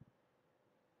wires.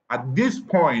 At this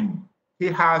point, he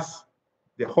has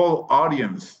the whole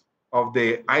audience of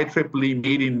the IEEE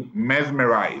meeting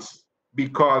mesmerized,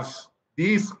 because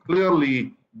this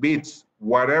clearly beats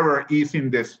whatever is in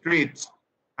the streets.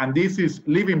 And this is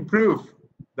living proof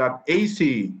that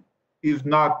AC is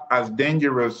not as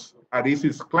dangerous as it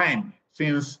is claimed,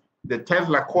 since the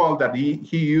Tesla coil that he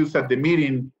used at the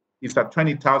meeting is a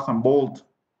 20,000 volt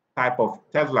type of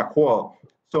Tesla coil.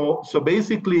 So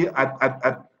basically,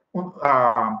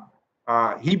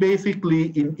 he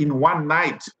basically in one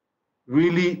night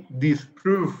really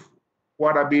disproved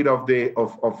quite a bit of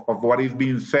what is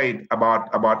being said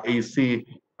about AC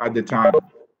at the time.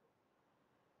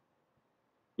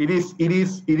 It is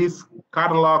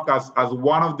cataloged as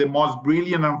one of the most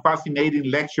brilliant and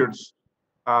fascinating lectures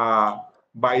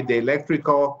by the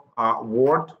electrical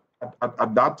world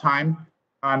at that time,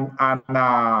 and at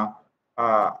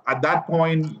that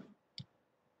point,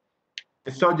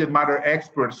 the subject matter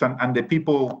experts and the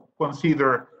people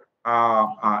consider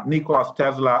Nikola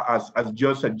Tesla as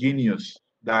just a genius.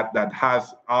 that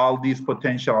has all these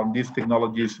potential and these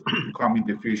technologies to come in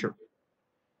the future.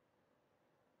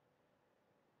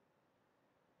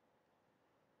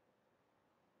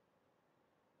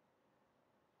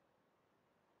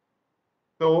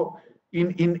 So in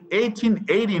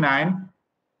 1889,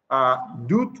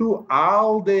 due to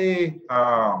all the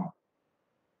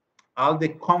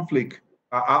conflict,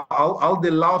 all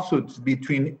the lawsuits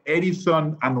between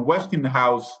Edison and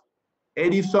Westinghouse,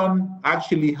 Edison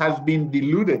actually has been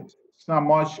diluted so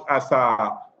much as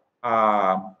an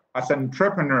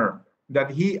entrepreneur that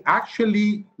he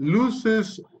actually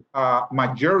loses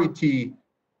majority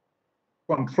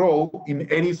control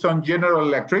in Edison General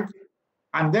Electric.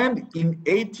 And then in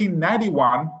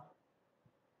 1891,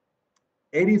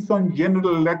 Edison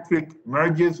General Electric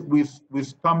merges with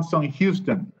Thomson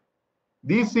Houston.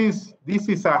 This is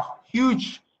a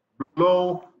huge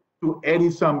blow to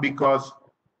Edison because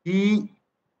he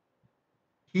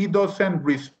doesn't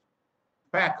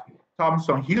respect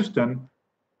Thomson Houston,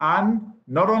 and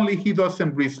not only he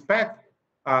doesn't respect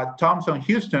Thomson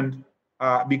Houston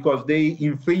because they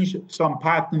infringe some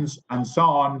patents and so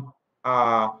on.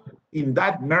 In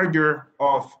that merger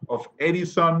of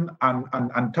Edison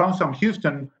and Thomson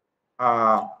Houston,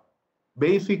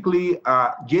 basically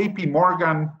J.P.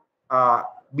 Morgan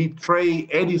betray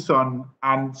Edison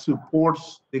and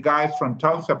supports the guys from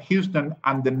Thomson Houston,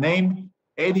 and the name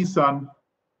Edison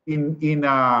in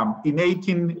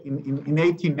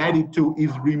 1892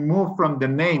 is removed from the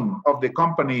name of the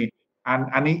company, and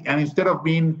instead of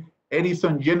being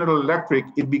Edison General Electric,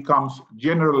 it becomes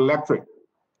General Electric.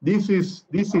 This is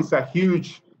a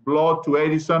huge blow to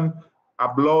Edison,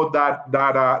 a blow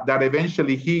that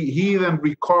eventually he didn't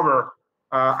recover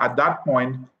at that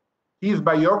point. His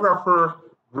biographer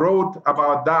wrote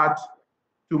about that.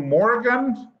 To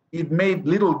Morgan, it made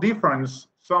little difference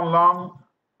so long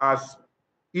as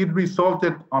it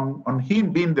resulted on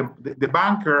him being the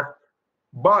banker.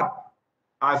 But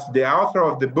as the author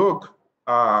of the book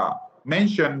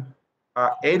mentioned,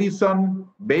 Edison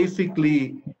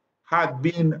basically had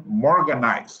been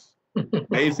Morganized,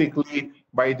 basically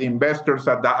by the investors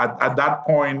at that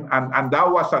point, and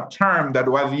that was a term that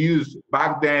was used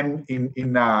back then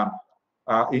in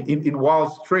Wall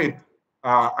Street.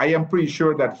 I am pretty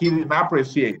sure that he didn't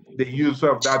appreciate the use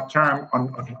of that term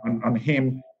on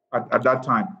him at that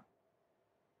time.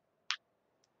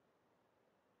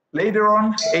 Later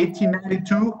on,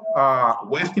 1892,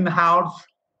 Westinghouse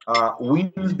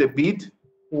wins the bid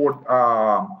for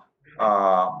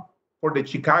the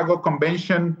Chicago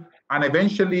Convention, and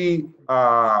eventually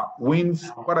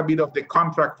wins quite a bit of the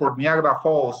contract for Niagara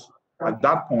Falls at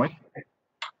that point.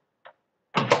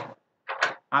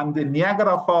 And the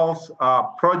Niagara Falls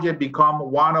project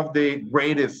become one of the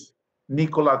greatest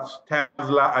Nikola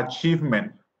Tesla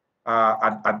achievement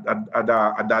at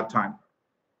that time.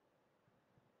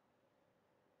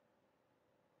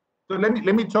 So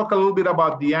let me talk a little bit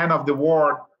about the end of the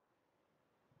war.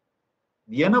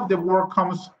 The end of the war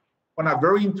comes on a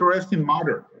very interesting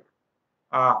matter.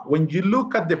 When you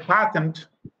look at the patent,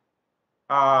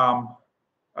 at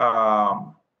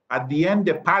the end,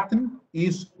 the patent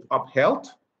is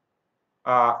upheld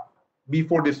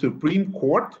before the Supreme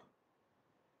Court.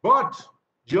 But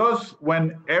just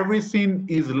when everything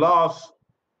is lost,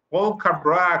 Volker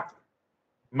Bragg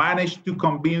managed to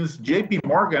convince J.P.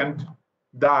 Morgan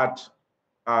that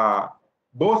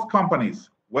both companies,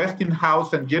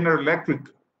 Westinghouse and General Electric,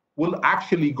 will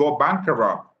actually go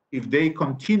bankrupt if they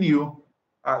continue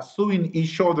suing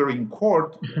each other in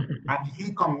court. And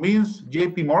he convinced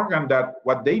J.P. Morgan that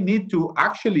what they need to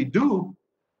actually do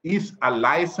is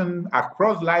a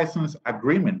cross-license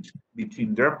agreement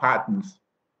between their patents.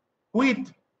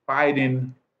 Quit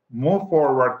fighting, move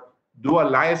forward, do a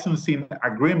licensing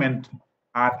agreement,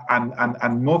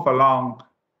 and move along.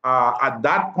 At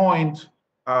that point,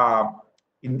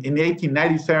 in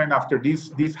 1897, after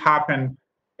this happened,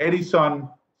 Edison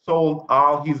sold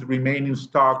all his remaining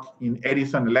stock in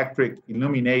Edison Electric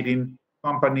Illuminating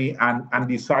Company and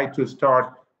decided to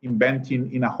start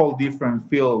inventing in a whole different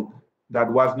field that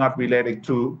was not related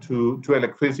to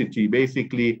electricity,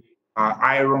 basically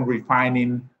iron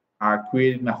refining,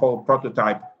 creating a whole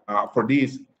prototype for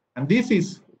this. And this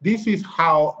is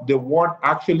how the war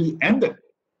actually ended.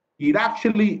 It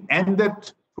actually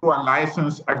ended through a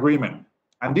license agreement.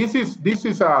 And this is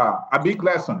a big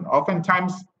lesson.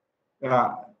 Oftentimes,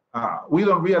 we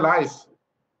don't realize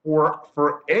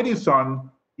for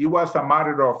Edison, it was a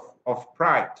matter of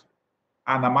pride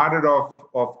and a matter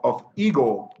of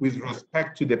ego with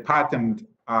respect to the patent.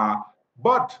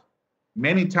 But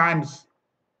many times,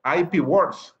 IP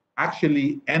works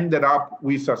actually ended up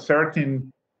with a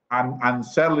certain and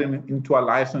settling into a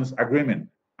license agreement.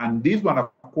 And this one,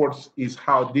 of course, is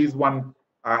how this one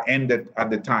ended at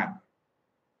the time.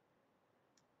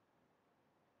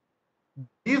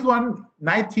 This one,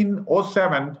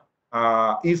 1907,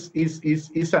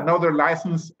 is another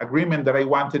license agreement that I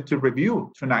wanted to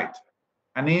review tonight,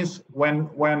 and is when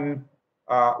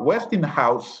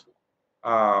Westinghouse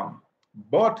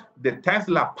bought the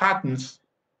Tesla patents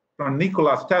from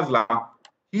Nikola Tesla.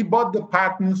 He bought the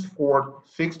patents for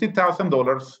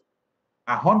 $60,000,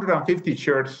 150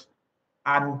 shares,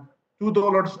 and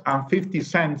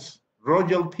 $2.50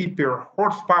 royalty per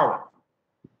horsepower,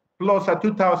 plus a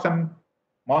 $2,000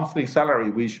 monthly salary,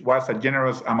 which was a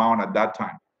generous amount at that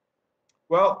time.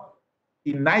 Well,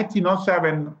 in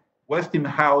 1907,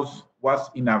 Westinghouse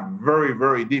was in a very,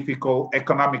 very difficult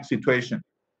economic situation.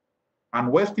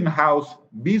 And Westinghouse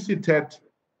visited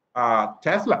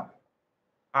Tesla,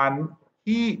 and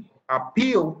he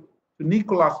appealed to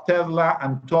Nikola Tesla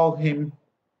and told him,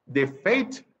 the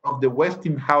fate of the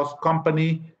Westinghouse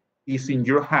company is in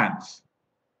your hands.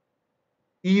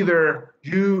 Either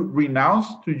you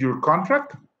renounce to your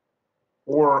contract,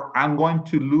 or I'm going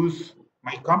to lose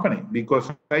my company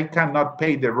because I cannot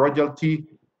pay the royalty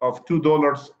of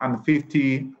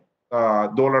 $2.50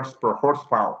 per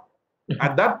horsepower.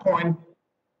 At that point,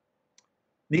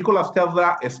 Nikola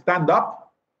Tesla stand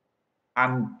up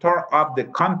and tore up the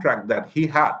contract that he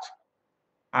had.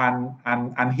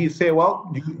 And he said,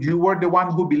 well, you were the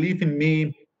one who believed in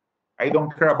me. I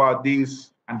don't care about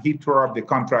this. And he tore up the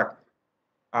contract.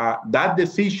 That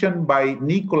decision by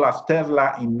Nikola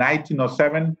Tesla in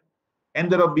 1907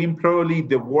 ended up being probably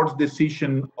the worst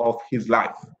decision of his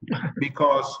life,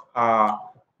 because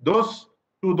those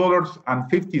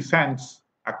 $2.50,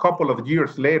 a couple of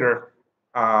years later,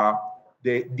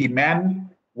 the demand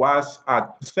was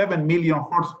at 7 million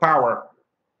horsepower,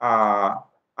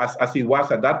 as it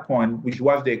was at that point, which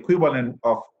was the equivalent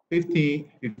of $15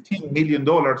 million.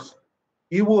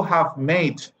 It will have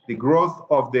made the growth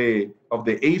of the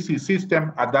AC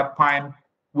system at that time,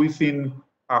 within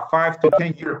a 5 to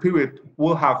 10 year period,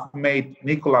 will have made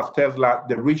Nikola Tesla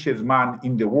the richest man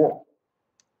in the world.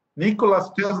 Nikola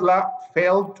Tesla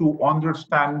failed to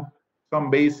understand some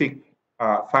basic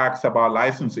facts about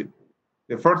licensing.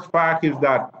 The first fact is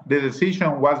that the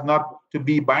decision was not to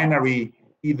be binary,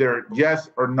 either yes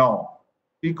or no.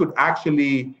 He could have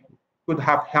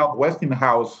helped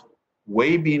Westinghouse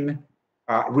waiving,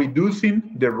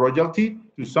 reducing the royalty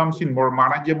to something more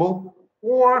manageable,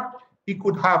 or he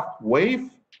could have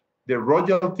waived the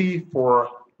royalty for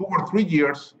 2 or 3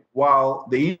 years while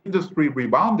the industry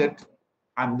rebounded,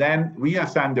 and then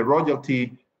reassign the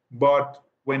royalty. But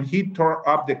when he tore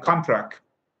up the contract,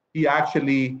 he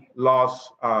actually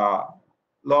lost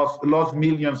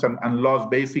millions and lost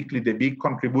basically the big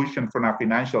contribution from a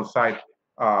financial side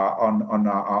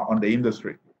on the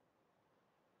industry.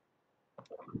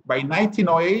 By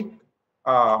 1908,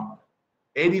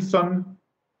 Edison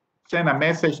sent a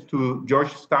message to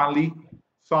George Stanley,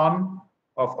 son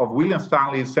of William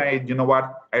Stanley, saying, you know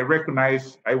what, I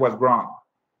recognize I was wrong.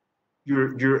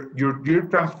 Your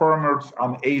transformers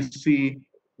on AC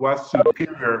was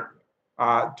superior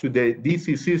to the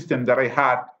DC system that I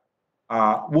had.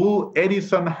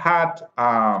 Edison had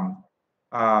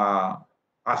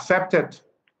accepted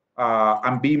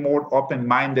and be more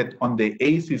open-minded on the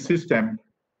AC system,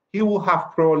 he will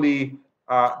have probably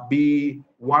be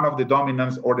one of the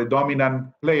dominants or the dominant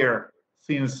player,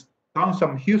 since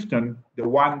Thomson Houston, the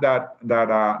one that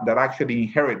actually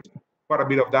inherited quite a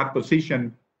bit of that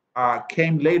position,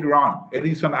 came later on.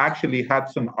 Edison actually had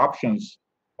some options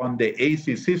on the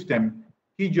AC system.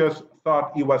 He just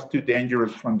thought it was too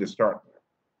dangerous from the start.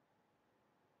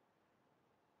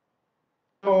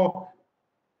 So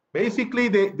basically,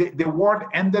 the war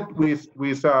ended with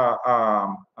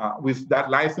that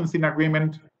licensing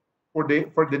agreement for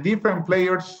the different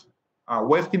players.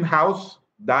 Westinghouse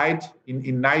died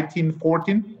in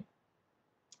 1914.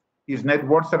 His net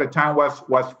worth at the time was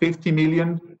 50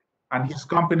 million, and his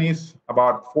companies,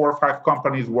 about 4 or 5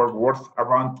 companies, were worth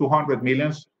around 200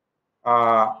 millions.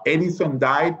 Edison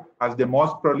died as the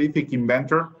most prolific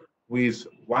inventor with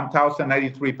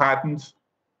 1,093 patents,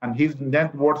 and his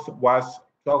net worth was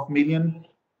 12 million.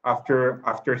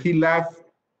 After he left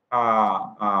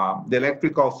the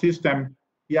electrical system,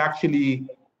 he actually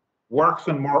works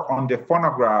more on the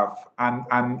phonograph,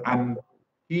 and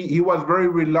he was very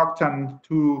reluctant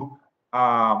to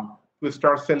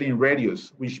start selling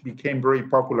radios, which became very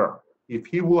popular. If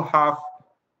he would have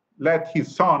let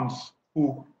his sons,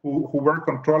 who were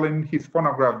controlling his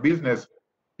phonograph business,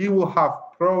 he would have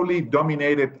probably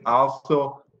dominated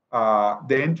also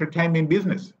the entertainment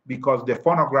business, because the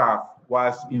phonograph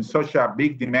was in such a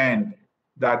big demand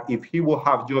that if he would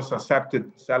have just accepted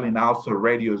selling also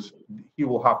radios, he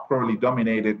will have probably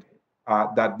dominated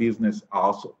that business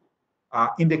also.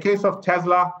 In the case of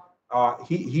Tesla,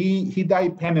 he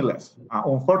died penniless.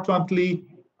 Unfortunately,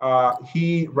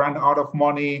 he ran out of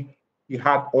money. He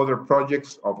had other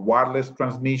projects of wireless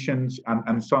transmissions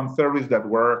and some theories that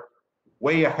were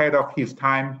way ahead of his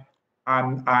time.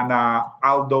 And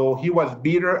although he was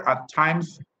bitter at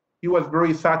times, he was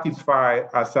very satisfied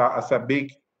as a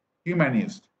big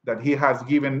humanist that he has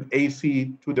given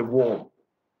AC to the world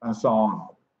and so on.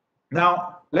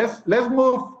 Now let's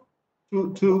move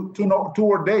to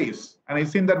our days, and I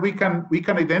think that we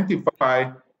can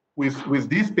identify with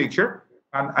this picture,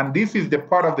 and this is the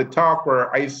part of the talk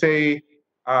where I say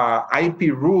IP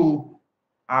rule,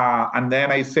 and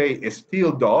then I say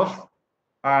still does,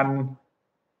 and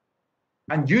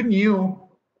you knew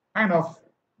kind of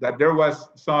that there was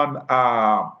some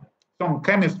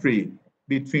chemistry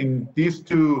between these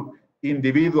two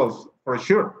individuals for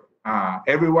sure.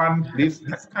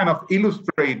 This kind of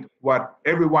illustrate what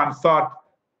everyone thought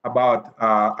about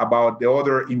the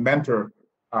other inventor.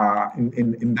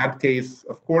 In that case,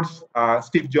 of course,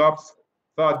 Steve Jobs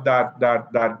thought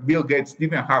that Bill Gates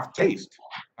didn't have taste,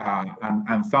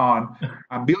 and so on.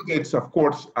 And Bill Gates, of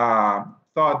course,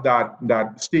 thought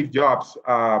that Steve Jobs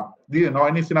didn't know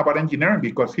anything about engineering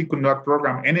because he could not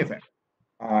program anything.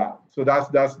 So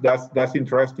that's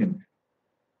interesting.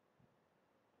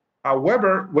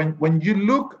 However, when you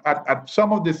look at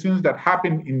some of the things that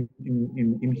happened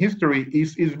in history,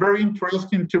 is very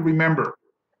interesting to remember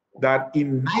that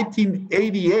in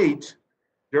 1988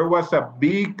 there was a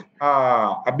big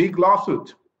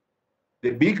lawsuit.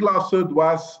 The big lawsuit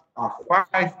was a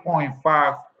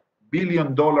 $5.5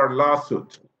 billion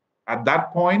lawsuit. At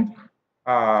that point,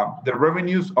 the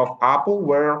revenues of Apple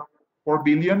were $4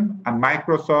 billion and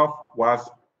Microsoft was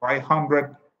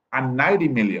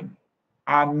 $590 million.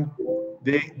 And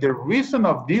the reason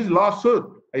of this lawsuit,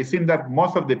 I think that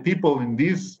most of the people in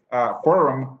this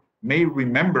forum may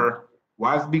remember,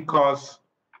 was because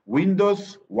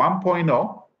Windows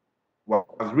 1.0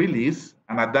 was released,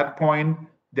 and at that point,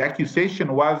 the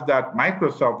accusation was that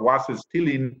Microsoft was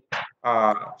stealing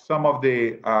some of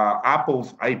the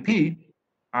Apple's IP,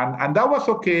 and that was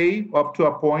okay up to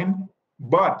a point.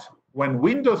 But when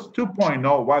Windows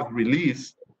 2.0 was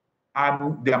released,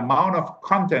 and the amount of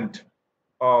content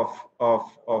of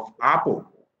Apple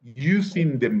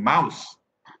using the mouse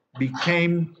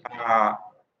became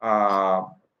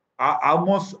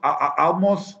almost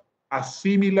a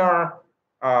similar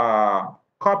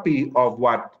copy of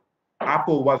what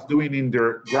Apple was doing in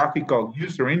their graphical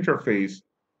user interface,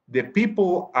 the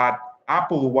people at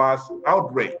Apple was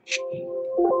outraged.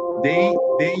 They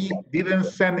didn't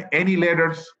send any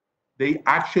letters. They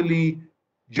actually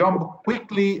jump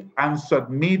quickly and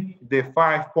submit the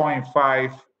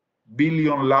 $5.5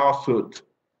 billion lawsuit.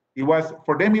 It was,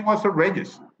 for them, it was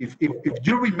outrageous. If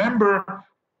you remember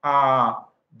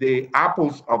the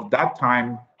Apples of that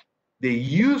time, the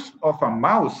use of a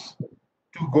mouse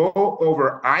to go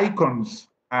over icons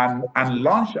and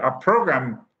launch a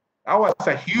program, that was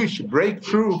a huge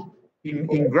breakthrough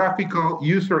in graphical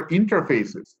user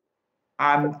interfaces.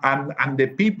 And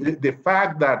the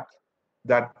fact that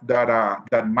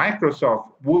Microsoft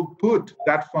will put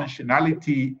that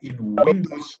functionality in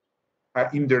Windows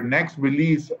in their next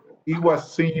release, it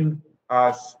was seen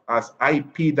as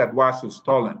IP that was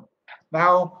stolen.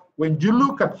 Now, when you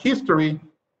look at history,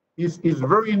 it's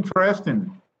very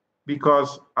interesting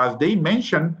because, as they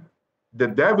mentioned, the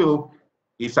devil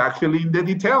is actually in the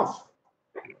details.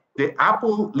 The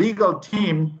Apple legal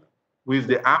team with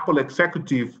the Apple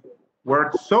executive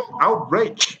were so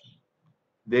outraged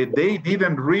that they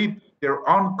didn't read their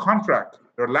own contract,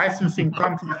 their licensing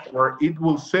contract, where it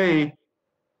will say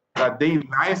that they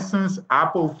license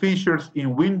Apple features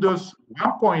in Windows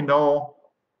 1.0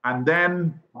 and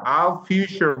then all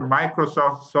future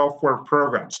Microsoft software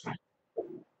programs.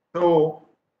 So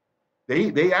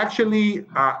they actually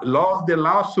lost the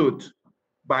lawsuit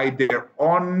by their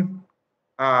own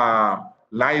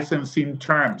licensing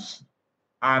terms.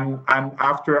 And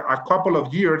after a couple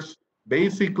of years,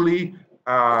 basically,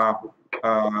 the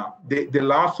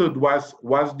lawsuit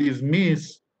was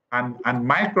dismissed, and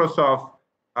Microsoft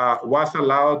was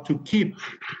allowed to keep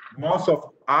most of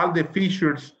all the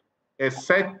features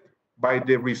except by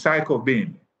the recycle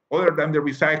bin. Other than the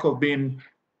recycle bin,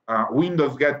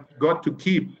 Windows got to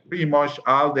keep pretty much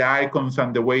all the icons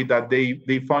and the way that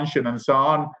they function and so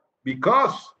on,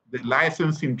 because the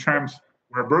licensing terms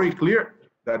were very clear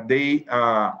that they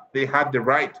had the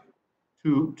right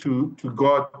to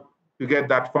to get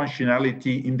that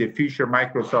functionality in the future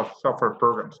Microsoft software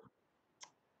programs.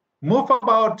 Move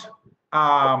about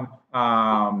 9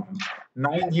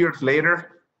 years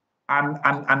later,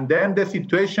 and then the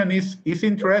situation is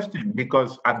interesting,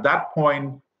 because at that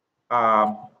point,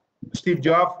 Steve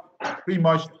Jobs pretty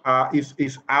much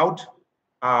is out,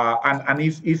 and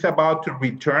is about to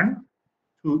return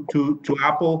to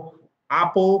Apple.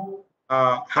 Apple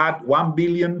had 1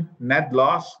 billion net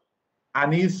loss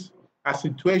and is a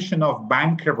situation of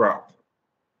bankrupt.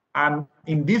 And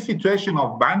in this situation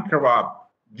of bankrupt,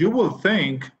 you will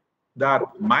think that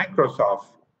Microsoft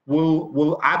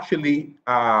will actually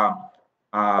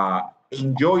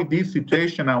enjoy this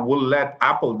situation and will let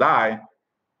Apple die.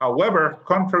 However,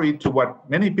 contrary to what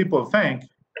many people think,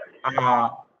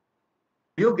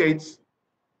 Bill Gates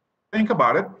think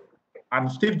about it,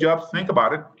 and Steve Jobs think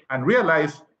about it, and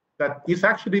realize that it's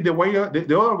actually the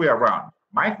other way around.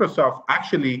 Microsoft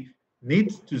actually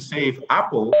needs to save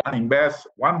Apple and invest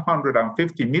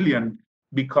 150 million,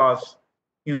 because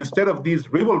instead of this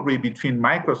rivalry between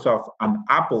Microsoft and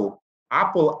Apple,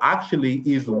 Apple actually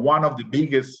is one of the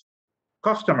biggest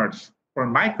customers for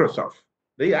Microsoft.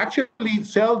 They actually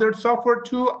sell their software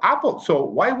to Apple. So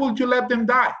why would you let them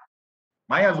die?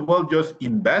 Might as well just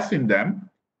invest in them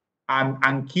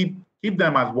and keep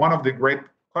them as one of the great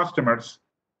customers.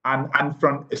 And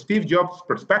from Steve Jobs'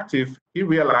 perspective, he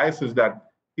realizes that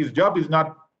his job is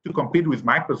not to compete with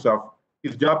Microsoft.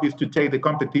 His job is to take the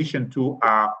competition to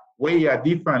a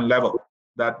different level.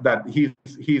 That his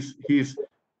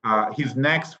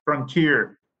next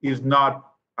frontier is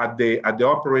not at the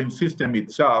operating system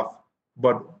itself,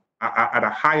 but at a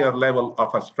higher level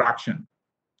of abstraction.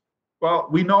 Well,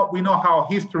 we know how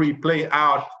history play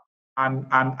out,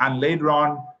 and later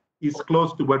on is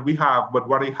close to what we have. But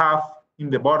what I have in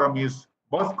the bottom is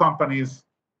both companies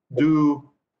do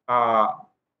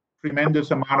tremendous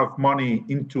amount of money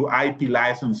into IP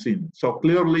licensing. So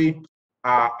clearly,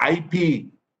 IP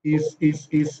is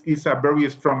a very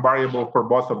strong variable for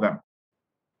both of them.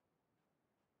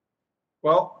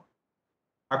 Well,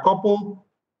 a couple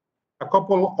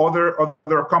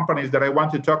other companies that I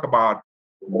want to talk about.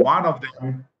 One of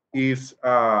them is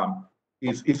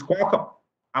Qualcomm.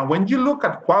 And when you look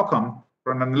at Qualcomm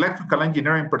from an electrical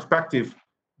engineering perspective,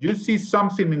 you see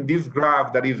something in this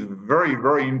graph that is very,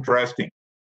 very interesting.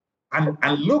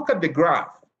 And look at the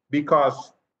graph,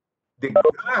 because the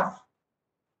graph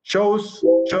shows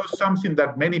something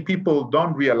that many people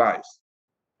don't realize.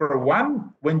 For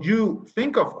one, when you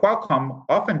think of Qualcomm,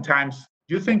 oftentimes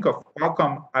you think of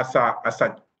Qualcomm as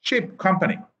a chip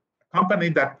company, a company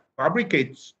that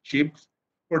fabricates chips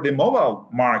for the mobile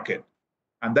market.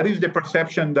 And that is the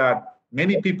perception that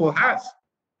many people has.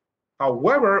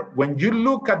 However, when you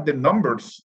look at the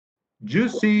numbers, you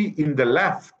see in the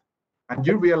left, and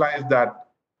you realize that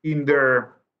in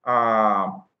their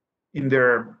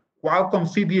Qualcomm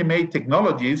CDMA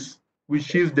Technologies,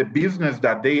 which is the business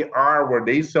that they are, where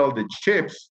they sell the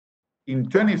chips, in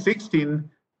 2016,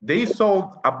 they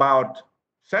sold about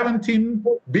 $17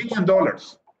 billion.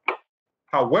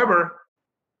 However,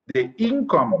 the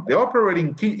income, the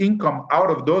operating income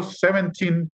out of those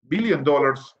 $17 billion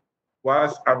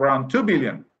was around $2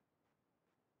 billion.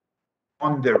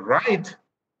 On the right,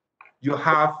 you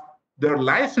have their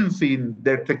licensing,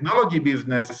 their technology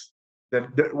business,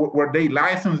 where they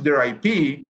license their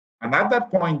IP. And at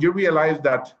that point, you realize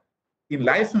that in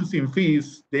licensing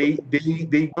fees, they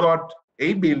got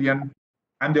 $8 billion,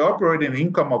 and the operating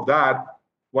income of that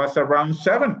was around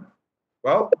 $7 billion.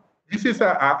 Well, this is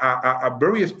a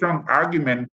very strong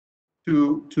argument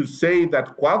to say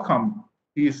that Qualcomm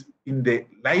is in the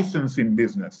licensing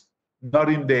business, not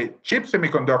in the chip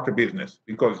semiconductor business,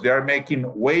 because they are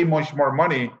making way much more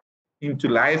money into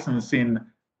licensing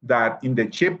than in the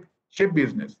chip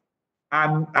business.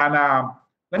 And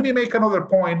let me make another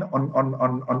point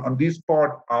on this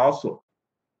part also.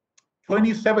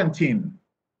 2017,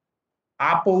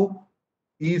 Apple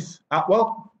is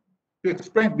well. To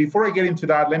explain, before I get into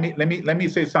that, let me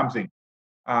say something.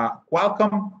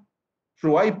 Qualcomm,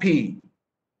 through IP,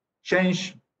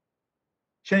 changed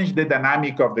the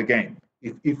dynamic of the game.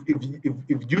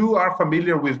 If you are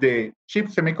familiar with the chip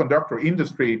semiconductor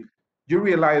industry, you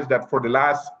realize that for the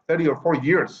last 30 or 40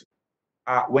 years,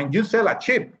 when you sell a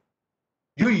chip,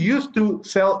 you used to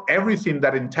sell everything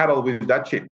that entitled with that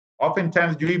chip.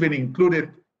 Oftentimes, you even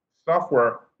included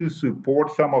software to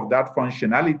support some of that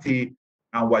functionality,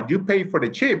 and what you pay for the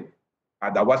chip,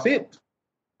 that was it.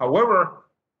 However,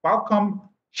 Qualcomm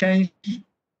changed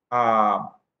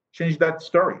that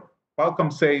story.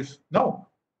 Qualcomm says, no,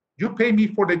 you pay me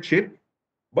for the chip,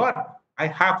 but I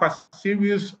have a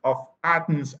series of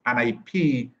patents and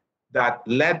IP that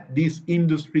let this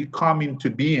industry come into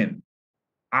being.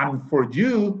 And for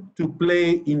you to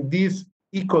play in this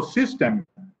ecosystem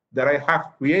that I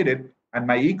have created, and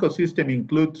my ecosystem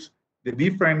includes the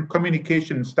different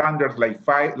communication standards like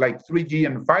 3G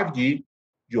and 5G,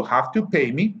 you have to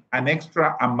pay me an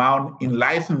extra amount in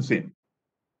licensing.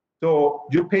 So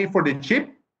you pay for the chip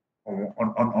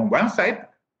on one side,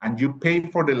 and you pay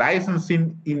for the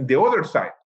licensing in the other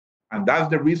side. And that's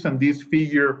the reason this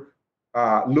figure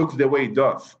looks the way it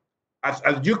does. As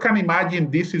you can imagine,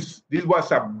 this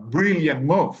was a brilliant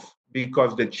move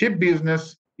because the chip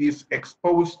business is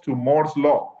exposed to Moore's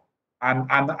law. And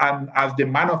as the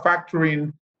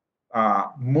manufacturing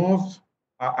moves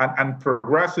and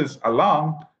progresses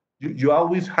along, you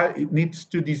always it needs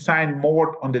to design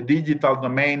more on the digital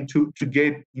domain to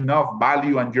get enough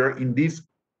value, and you're in this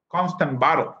constant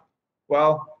battle.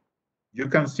 Well, you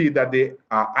can see that the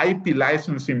IP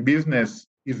licensing business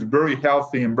is very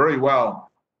healthy and very well.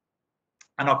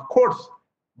 And of course,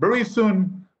 very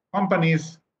soon,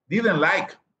 companies didn't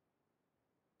like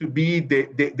to be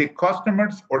the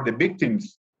customers or the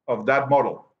victims of that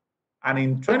model. And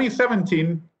in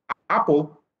 2017,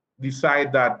 Apple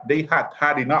decided that they had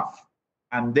had enough,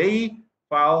 and they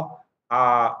filed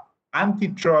an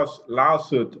antitrust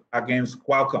lawsuit against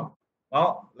Qualcomm.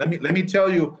 Well, let me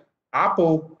tell you,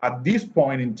 Apple at this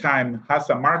point in time has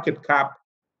a market cap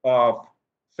of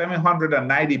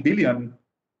 790 billion,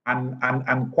 and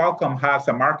Qualcomm has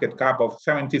a market cap of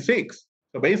 76.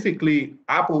 So basically,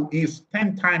 Apple is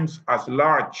 10 times as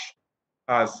large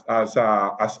as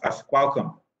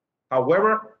Qualcomm.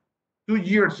 However, 2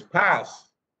 years pass,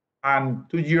 and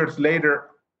 2 years later,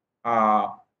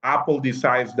 Apple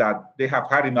decides that they have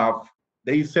had enough.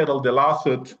 They settled the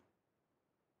lawsuit.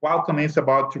 Qualcomm is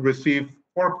about to receive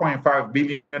 4.5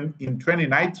 billion in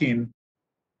 2019.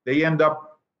 They end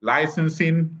up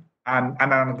licensing an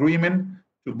agreement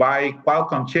to buy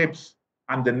Qualcomm chips,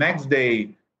 and the next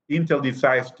day, Intel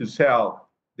decides to sell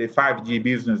the 5G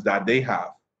business that they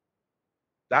have.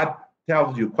 That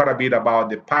tells you quite a bit about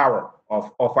the power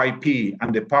of IP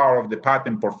and the power of the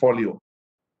patent portfolio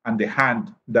and the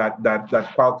hand that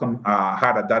Qualcomm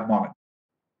had at that moment.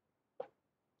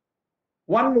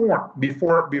 One more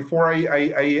before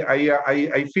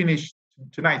I finish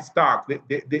tonight's talk.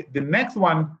 The next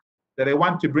one that I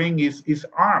want to bring is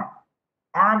ARM.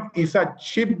 ARM is a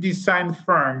chip design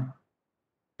firm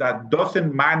that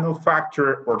doesn't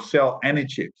manufacture or sell any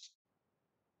chips.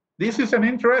 This is an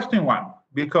interesting one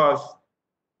because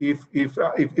if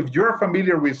you're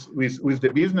familiar with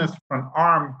the business from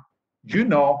ARM, you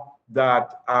know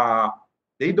that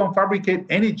they don't fabricate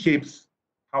any chips.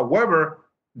 However,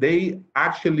 they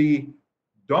actually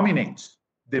dominate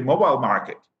the mobile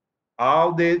market.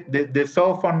 All the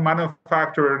cell phone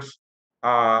manufacturers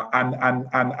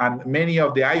and many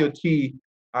of the IoT,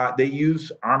 they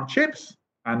use ARM chips.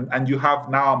 And you have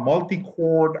now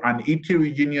multi-core and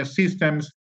heterogeneous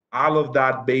systems, all of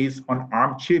that based on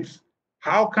ARM chips.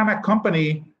 How can a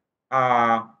company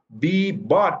be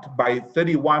bought by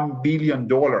 $31 billion,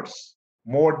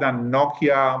 more than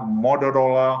Nokia,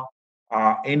 Motorola,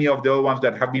 any of the other ones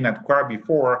that have been acquired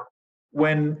before,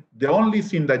 when the only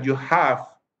thing that you have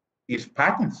is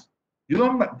patents?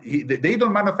 They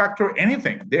don't manufacture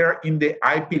anything. They're in the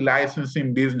IP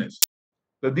licensing business.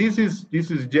 So this is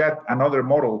yet another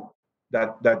model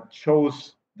that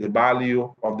shows the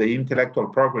value of the intellectual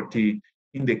property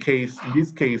in this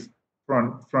case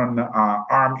from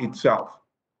ARM itself.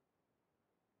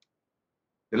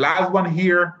 The last one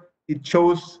here, it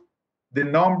shows the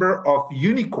number of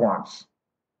unicorns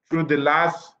through the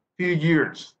last few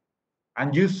years.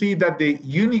 And you see that the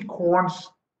unicorns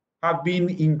have been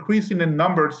increasing in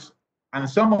numbers. And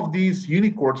some of these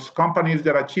unicorns, companies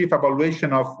that achieve a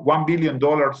valuation of $1 billion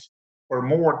or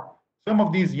more, some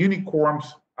of these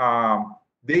unicorns,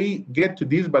 they get to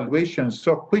these valuations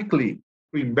so quickly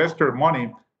through investor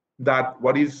money that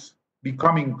what is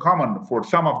becoming common for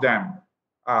some of them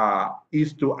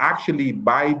is to actually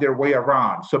buy their way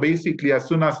around. So basically, as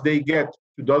soon as they get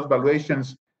to those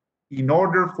valuations, in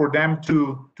order for them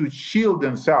to shield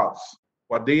themselves,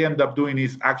 what they end up doing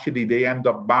is actually they end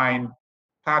up buying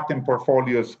patent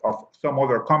portfolios of some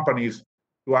other companies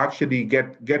to actually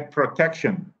get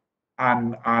protection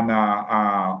and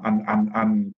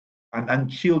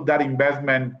shield that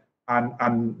investment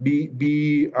and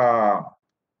be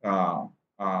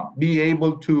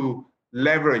able to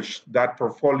leverage that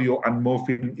portfolio and move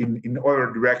in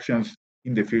other directions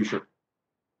in the future.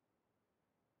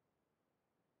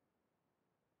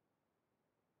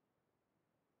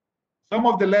 Some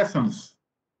of the lessons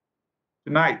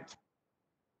tonight.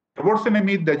 The worst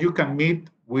enemy that you can meet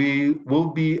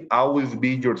always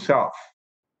be yourself.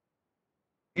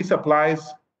 This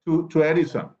applies to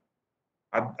Edison.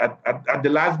 At the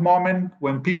last moment,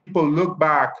 when people look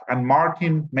back, and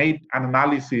Martin made an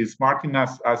analysis, Martin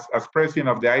as president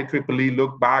of the IEEE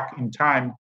looked back in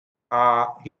time,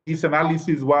 his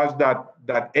analysis was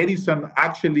that Edison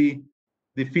actually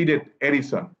defeated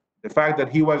Edison. The fact that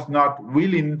he was not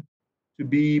willing to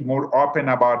be more open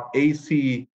about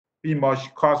AC pretty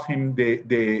much cost him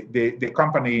the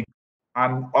company,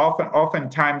 and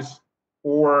oftentimes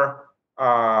for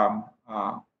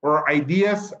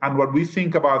ideas and what we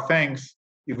think about things,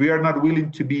 if we are not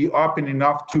willing to be open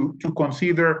enough to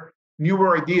consider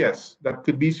newer ideas that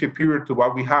could be superior to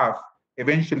what we have,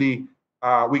 eventually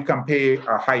we can pay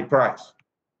a high price.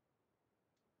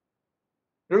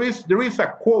 There is a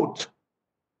quote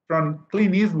from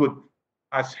Clint Eastwood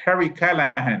as Harry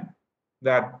Callahan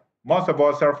that most of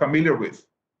us are familiar with.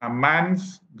 A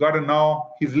man's got to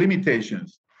know his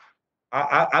limitations.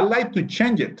 I like to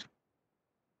change it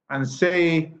and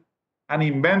say an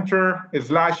inventor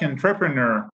 /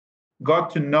 entrepreneur got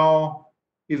to know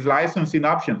his licensing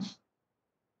options.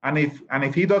 And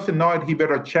if he doesn't know it, he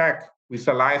better check with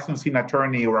a licensing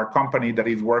attorney or a company that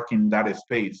is working that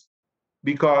space.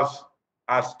 Because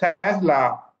as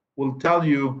Tesla will tell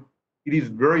you, it is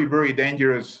very, very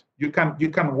dangerous. You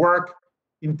can work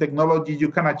in technology, you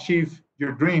can achieve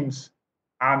your dreams,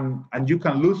 and you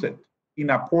can lose it in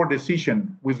a poor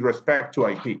decision with respect to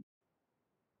IP.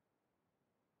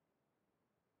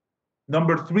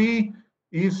 Number 3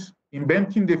 is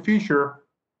inventing the future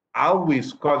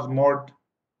always costs more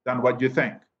than what you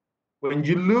think. When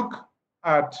you look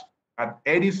at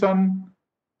Edison,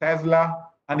 Tesla,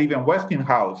 and even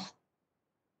Westinghouse,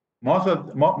 most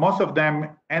of them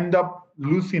end up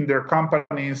losing their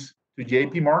companies to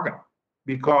JP Morgan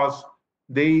because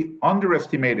they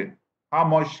underestimated how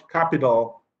much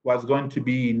capital was going to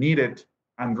be needed,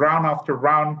 and round after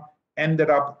round ended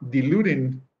up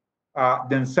diluting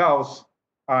themselves,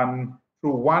 and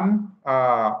through one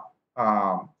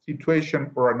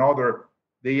situation or another,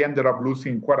 they ended up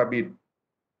losing quite a bit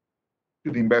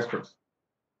to the investors.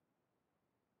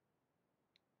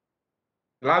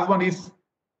 The last one is,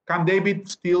 can David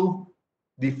still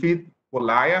defeat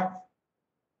Goliath?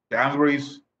 The answer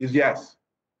is yes.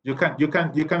 You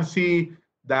can see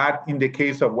that in the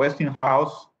case of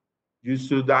Westinghouse. You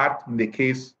see that in the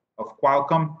case of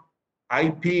Qualcomm.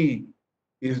 IP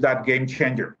is that game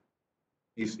changer.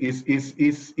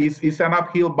 It's an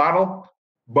uphill battle,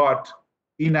 but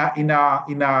in a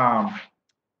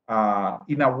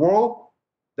world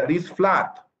that is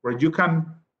flat, where you can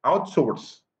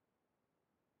outsource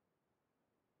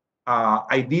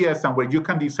ideas and where you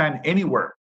can design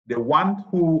anywhere, the one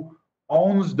who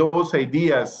owns those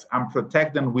ideas and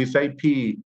protect them with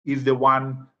IP is the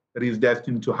one that is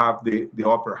destined to have the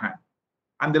upper hand.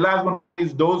 And the last one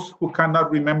is those who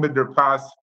cannot remember their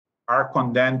past are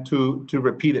condemned to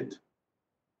repeat it.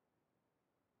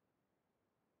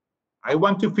 I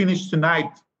want to finish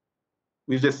tonight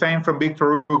with the saying from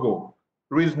Victor Hugo: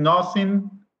 there is nothing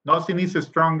is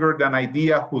stronger than an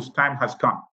idea whose time has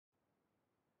come.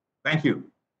 Thank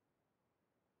you.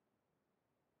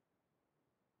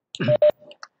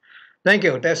 Thank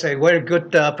you. That's a very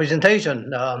good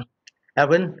presentation,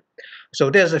 Edwin. So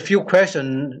there's a few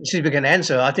questions, see if we can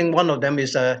answer. I think one of them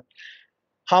is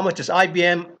how much is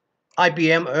IBM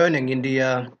earning in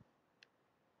the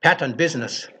patent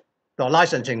business, the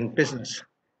licensing business?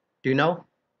 Do you know?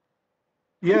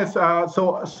 Yes.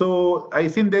 So I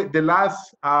think that the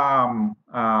last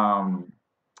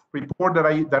report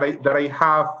that I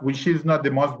have, which is not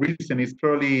the most recent, is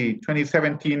probably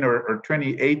 2017 or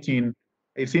 2018.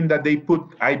 I think that they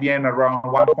put IBM around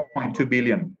 1.2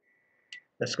 billion.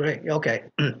 That's great. Okay.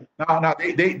 Now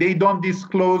they don't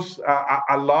disclose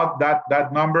a lot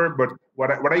that number, but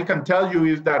what I can tell you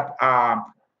is that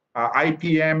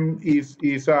IBM is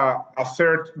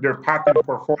assert their patent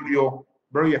portfolio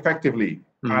very effectively,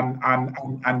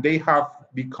 and they have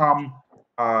become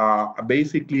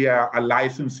basically a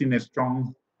licensing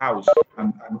strong house,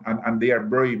 and they are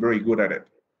very, very good at it.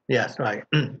 Yes, right.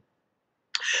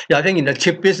 Yeah, I think in the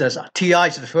chip business, TI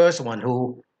is the first one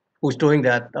who's doing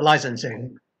that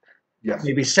licensing. Yes.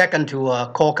 Maybe second to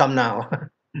Qualcomm now.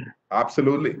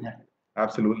 Absolutely. Yeah.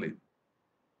 Absolutely.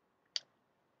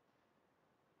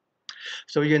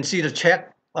 So you can see the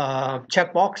check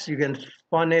box. You can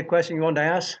find any question you want to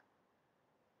ask.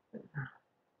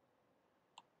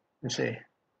 Let's see.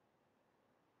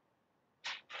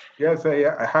 Yes,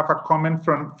 I have a comment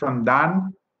from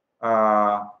Dan.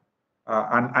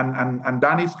 And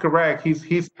Dan is correct.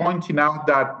 He's pointing out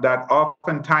that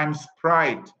oftentimes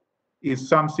pride is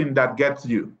something that gets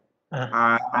you.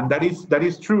 And that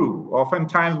is true.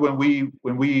 Oftentimes, when we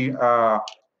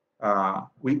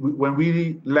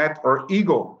let our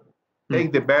ego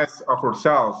take the best of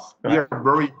ourselves, we are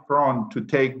very prone to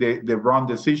take the wrong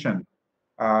decision.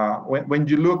 When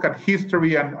you look at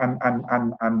history and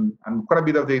quite a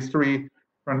bit of the history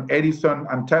from Edison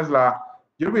and Tesla,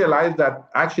 you realize that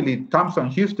actually Thomson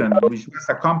Houston, which was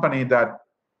a company that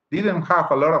didn't have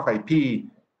a lot of IP,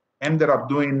 ended up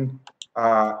doing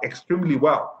extremely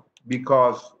well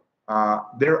because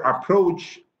their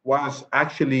approach was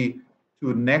actually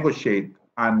to negotiate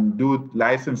and do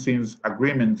licensing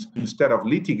agreements instead of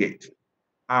litigate.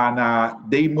 And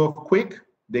they moved quick,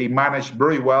 they managed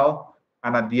very well,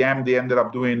 and at the end, they ended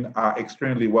up doing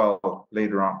extremely well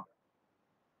later on.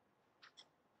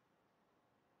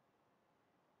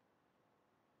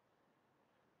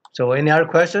 So any other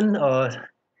question?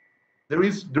 There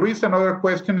is another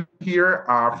question here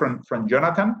from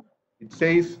Jonathan. It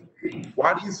says,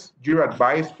 what is your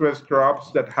advice to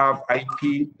startups that have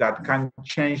IP that can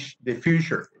change the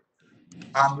future?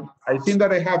 I think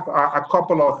that I have a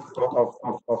couple of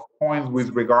points with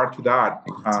regard to that.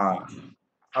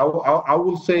 I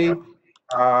will say,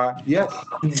 yes,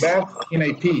 invest in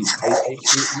IP.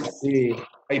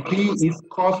 IP is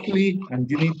costly, and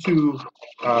you need to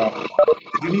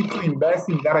invest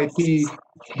in that IP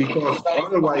because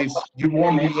otherwise you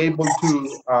won't be able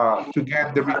to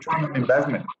get the return on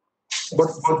investment. But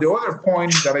the other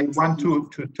point that I want to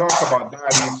talk about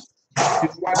that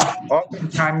is what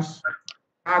oftentimes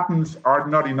patents are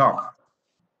not enough.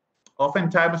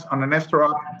 Oftentimes on an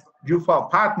startup, you file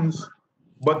patents,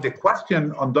 but the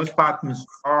question on those patents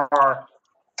are,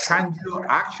 can you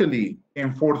actually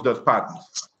enforce those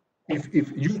patents? If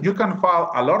you can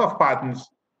file a lot of patents,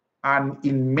 and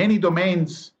in many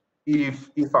domains, if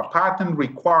a patent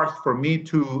requires for me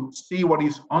to see what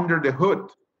is under the hood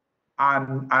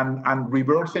and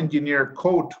reverse engineer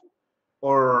code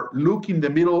or look in the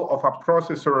middle of a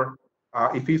processor,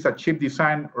 if it's a chip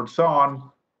design or so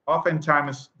on,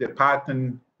 oftentimes the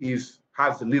patent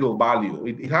has little value.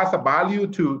 It has a value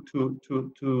to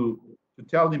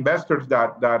tell investors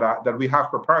that we have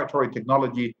proprietary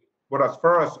technology, but as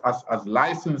far as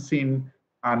licensing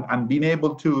and being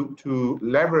able to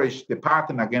leverage the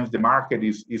patent against the market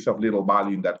is of little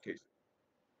value in that case.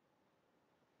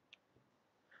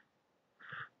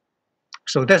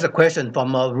 So there's a question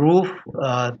from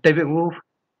David Roof.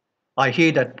 I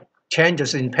hear that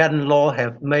changes in patent law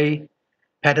have made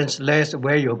patents less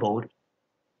valuable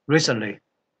recently.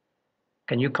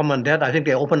 Can you comment on that? I think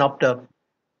they open up the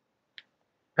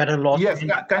patent law. Yes,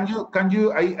 can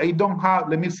you, I don't have,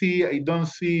 let me see, I don't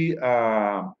see.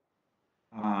 Can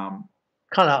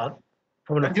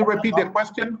you repeat the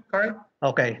question, Kari?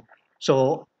 Okay,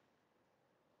 so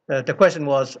the question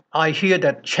was, I hear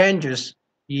that changes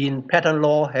in patent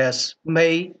law has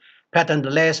made patent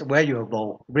less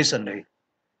valuable recently.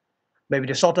 Maybe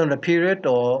they shorten the period,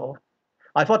 or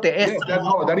I thought they asked. Yes,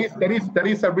 no, that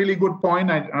is a really good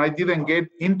point, and I didn't get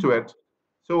into it.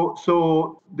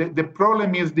 So the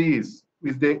problem is this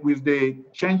with the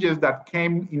changes that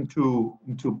came into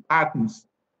patents,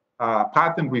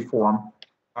 patent reform.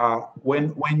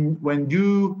 When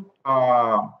you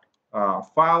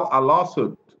file a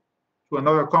lawsuit to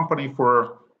another company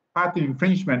for patent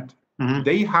infringement,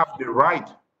 they have the right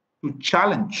to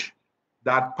challenge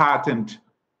that patent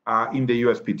in the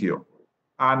USPTO.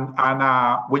 And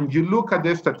when you look at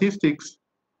the statistics,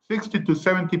 60 to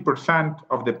 70%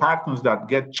 of the patents that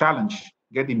get challenged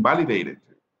get invalidated.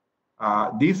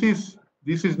 This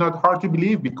is not hard to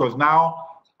believe because now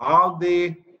all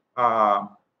the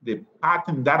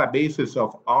patent databases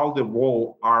of all the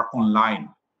world are online.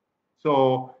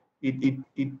 So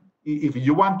if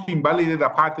you want to invalidate a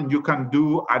patent, you can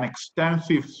do an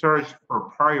extensive search for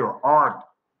prior art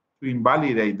to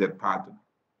invalidate that patent.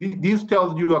 This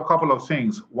tells you a couple of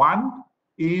things. One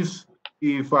is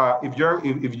if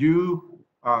you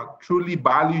truly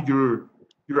value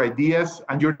your ideas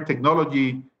and your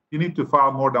technology, you need to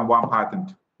file more than one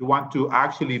patent. You want to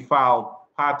actually file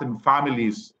patent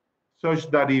families such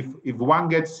that if one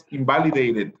gets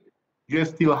invalidated, you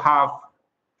still have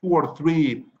 2 or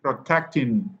 3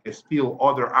 protecting still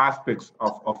other aspects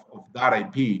of that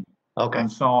IP. Okay.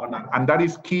 And so on. And that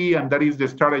is key, and that is the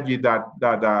strategy that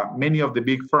many of the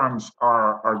big firms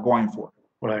are going for.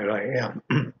 Right, yeah.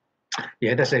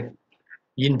 Yeah, that's an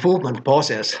improvement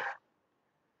process.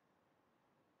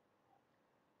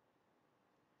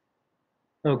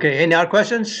 Okay, any other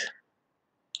questions?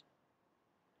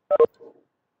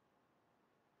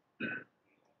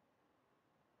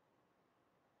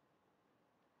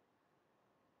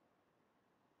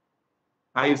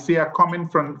 I see a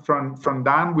comment from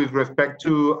Dan with respect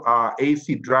to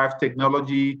AC drive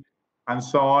technology and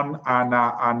so on,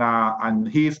 and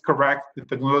he is correct. The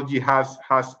technology has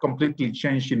completely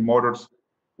changed in motors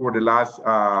for the last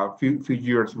few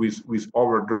years with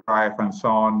overdrive and so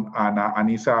on, and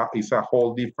it's a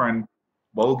whole different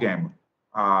ballgame.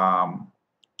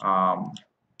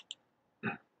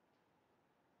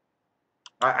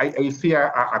 I see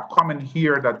a comment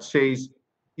here that says,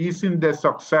 isn't the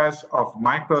success of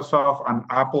Microsoft and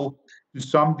Apple to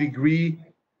some degree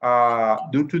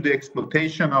due to the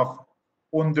exploitation of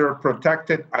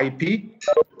underprotected IP?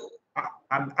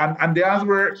 And the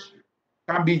answer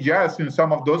can be yes in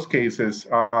some of those cases.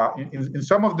 In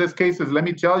some of these cases, let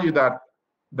me tell you that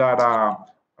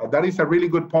is a really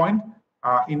good point.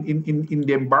 In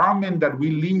the environment that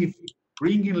we live,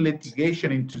 bringing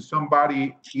litigation into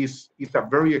somebody is a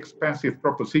very expensive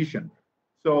proposition.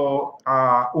 So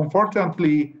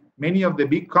unfortunately, many of the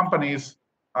big companies,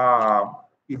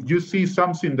 if you see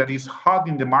something that is hot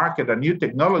in the market, a new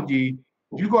technology,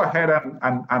 you go ahead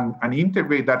and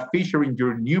integrate that feature in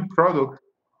your new product,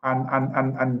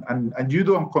 and you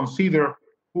don't consider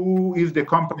who is the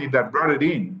company that brought it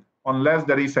in, unless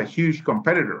there is a huge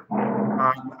competitor,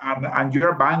 and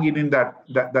you're banging in that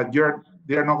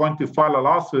they're not going to file a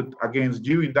lawsuit against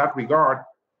you in that regard.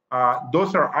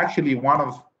 Those are actually one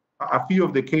of a few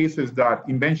of the cases that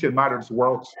Invention Matters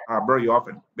works very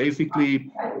often. Basically,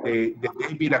 they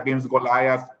bid against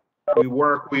Goliath. We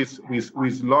work with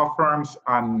law firms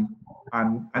and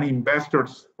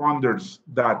investors, funders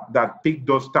that pick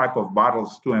those type of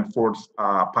battles to enforce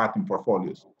patent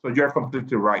portfolios. So you're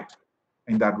completely right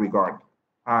in that regard.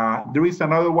 There is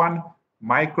another one,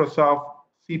 Microsoft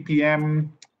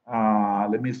CPM.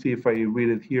 Let me see if I read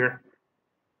it here.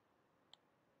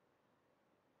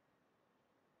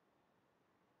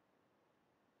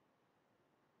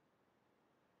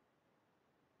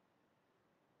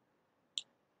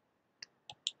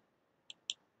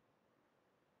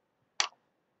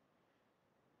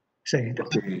 Okay.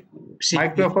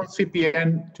 Microsoft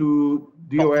CPN to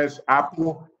DOS,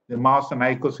 Apple, the mouse and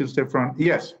ecosystem from,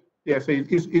 yes,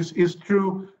 it's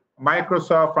true.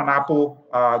 Microsoft and Apple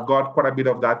got quite a bit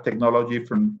of that technology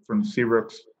from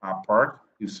Xerox PARC.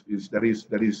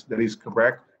 That is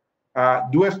correct.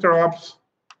 Do startups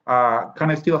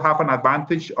can still have an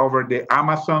advantage over the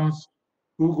Amazons,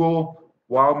 Google,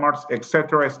 Walmarts,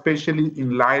 etc., especially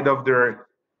in light of their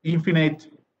infinite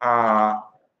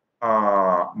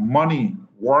money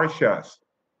war chest?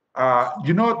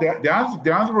 The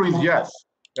answer is yes,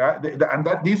 and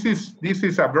that this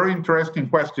is a very interesting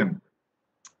question.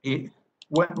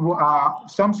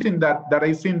 Something that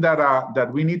I think that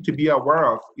we need to be aware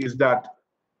of is that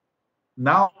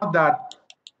now that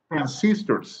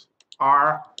transistors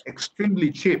are extremely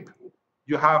cheap,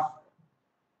 you have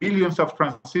billions of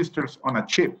transistors on a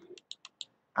chip.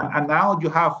 And now you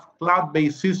have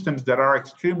cloud-based systems that are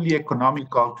extremely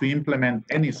economical to implement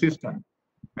any system.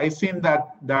 I think that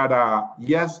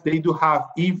yes, they do have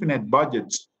infinite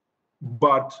budgets,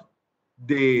 but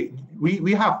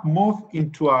we have moved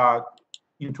into a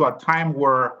time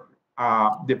where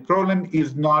the problem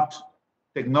is not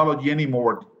technology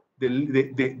anymore.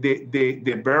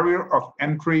 The barrier of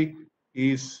entry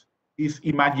is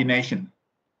imagination.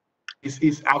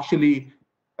 Is actually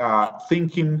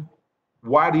thinking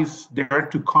what is there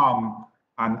to come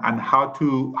and how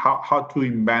to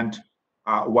invent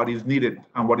what is needed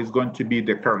and what is going to be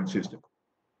the current system.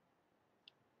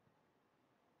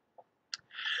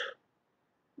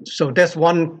 So that's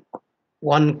one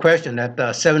question at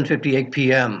 7:58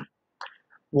 p.m.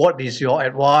 What is your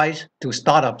advice to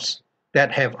startups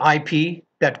that have IP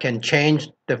that can change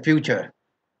the future?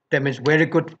 That means very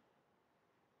good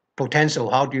potential.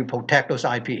 How do you protect those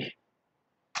IP?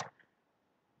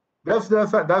 That's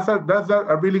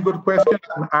a really good question,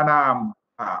 and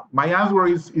my answer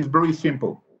is very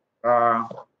simple. I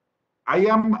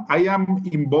am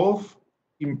involved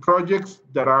in projects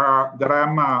that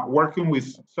I'm working with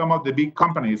some of the big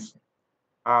companies,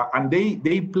 and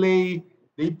they play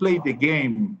the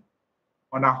game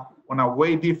on a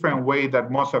way different way that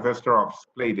most of startups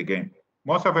play the game.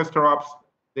 Most of startups,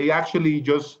 they actually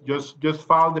just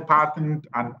file the patent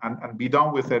and be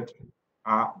done with it.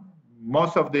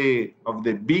 Most of the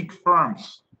big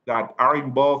firms that are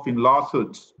involved in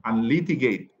lawsuits and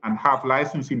litigate and have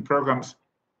licensing programs,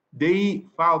 they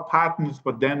file patents,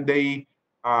 but then they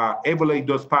evaluate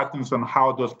those patents on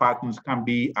how those patents can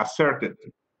be asserted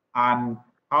and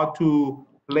how to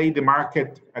play the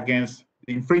market against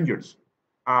the infringers.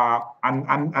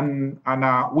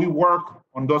 We work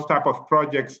on those type of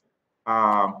projects.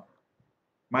 My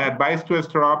advice to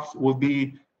startups would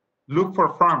be look for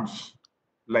firms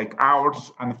like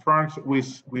ours and firms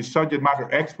with subject matter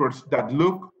experts that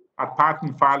look at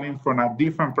patent filing from a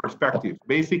different perspective.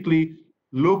 Basically,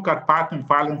 look at patent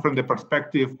filing from the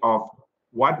perspective of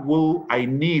what will I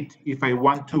need if I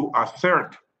want to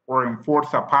assert or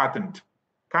enforce a patent?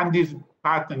 Can this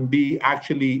patent be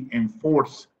actually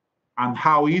enforced, and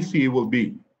how easy it will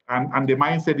be? And the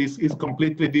mindset is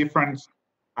completely different.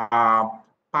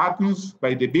 Patents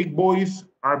by the big boys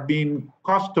are being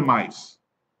customized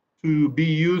to be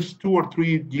used 2 or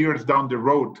 3 years down the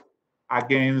road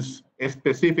against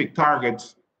specific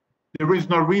targets. There is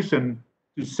no reason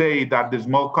to say that the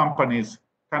small companies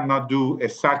cannot do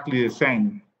exactly the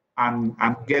same and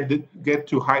get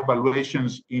to high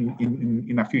valuations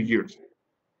in a few years.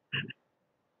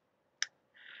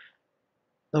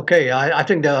 Okay, I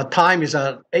think the time is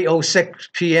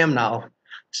 8:06 p.m. now.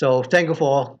 So thank you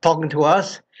for talking to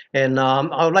us. And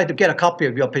I would like to get a copy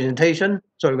of your presentation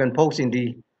so we can post in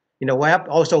the web.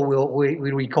 Also, we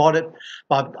record it,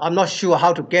 but I'm not sure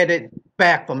how to get it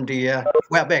back from the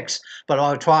WebEx. But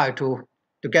I'll try to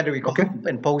get it recorded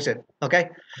and post it. Okay.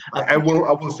 I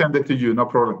will send it to you. No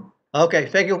problem. Okay.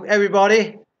 Thank you,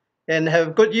 everybody, and have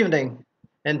a good evening.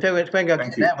 And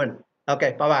thank you, Evan.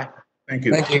 Okay. Bye bye. Thank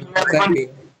you. Thank you. Thank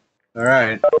you. All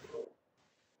right.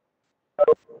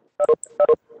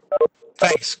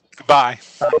 Thanks. Goodbye.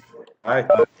 Bye.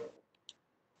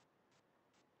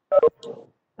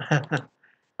 Let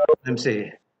me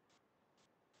see.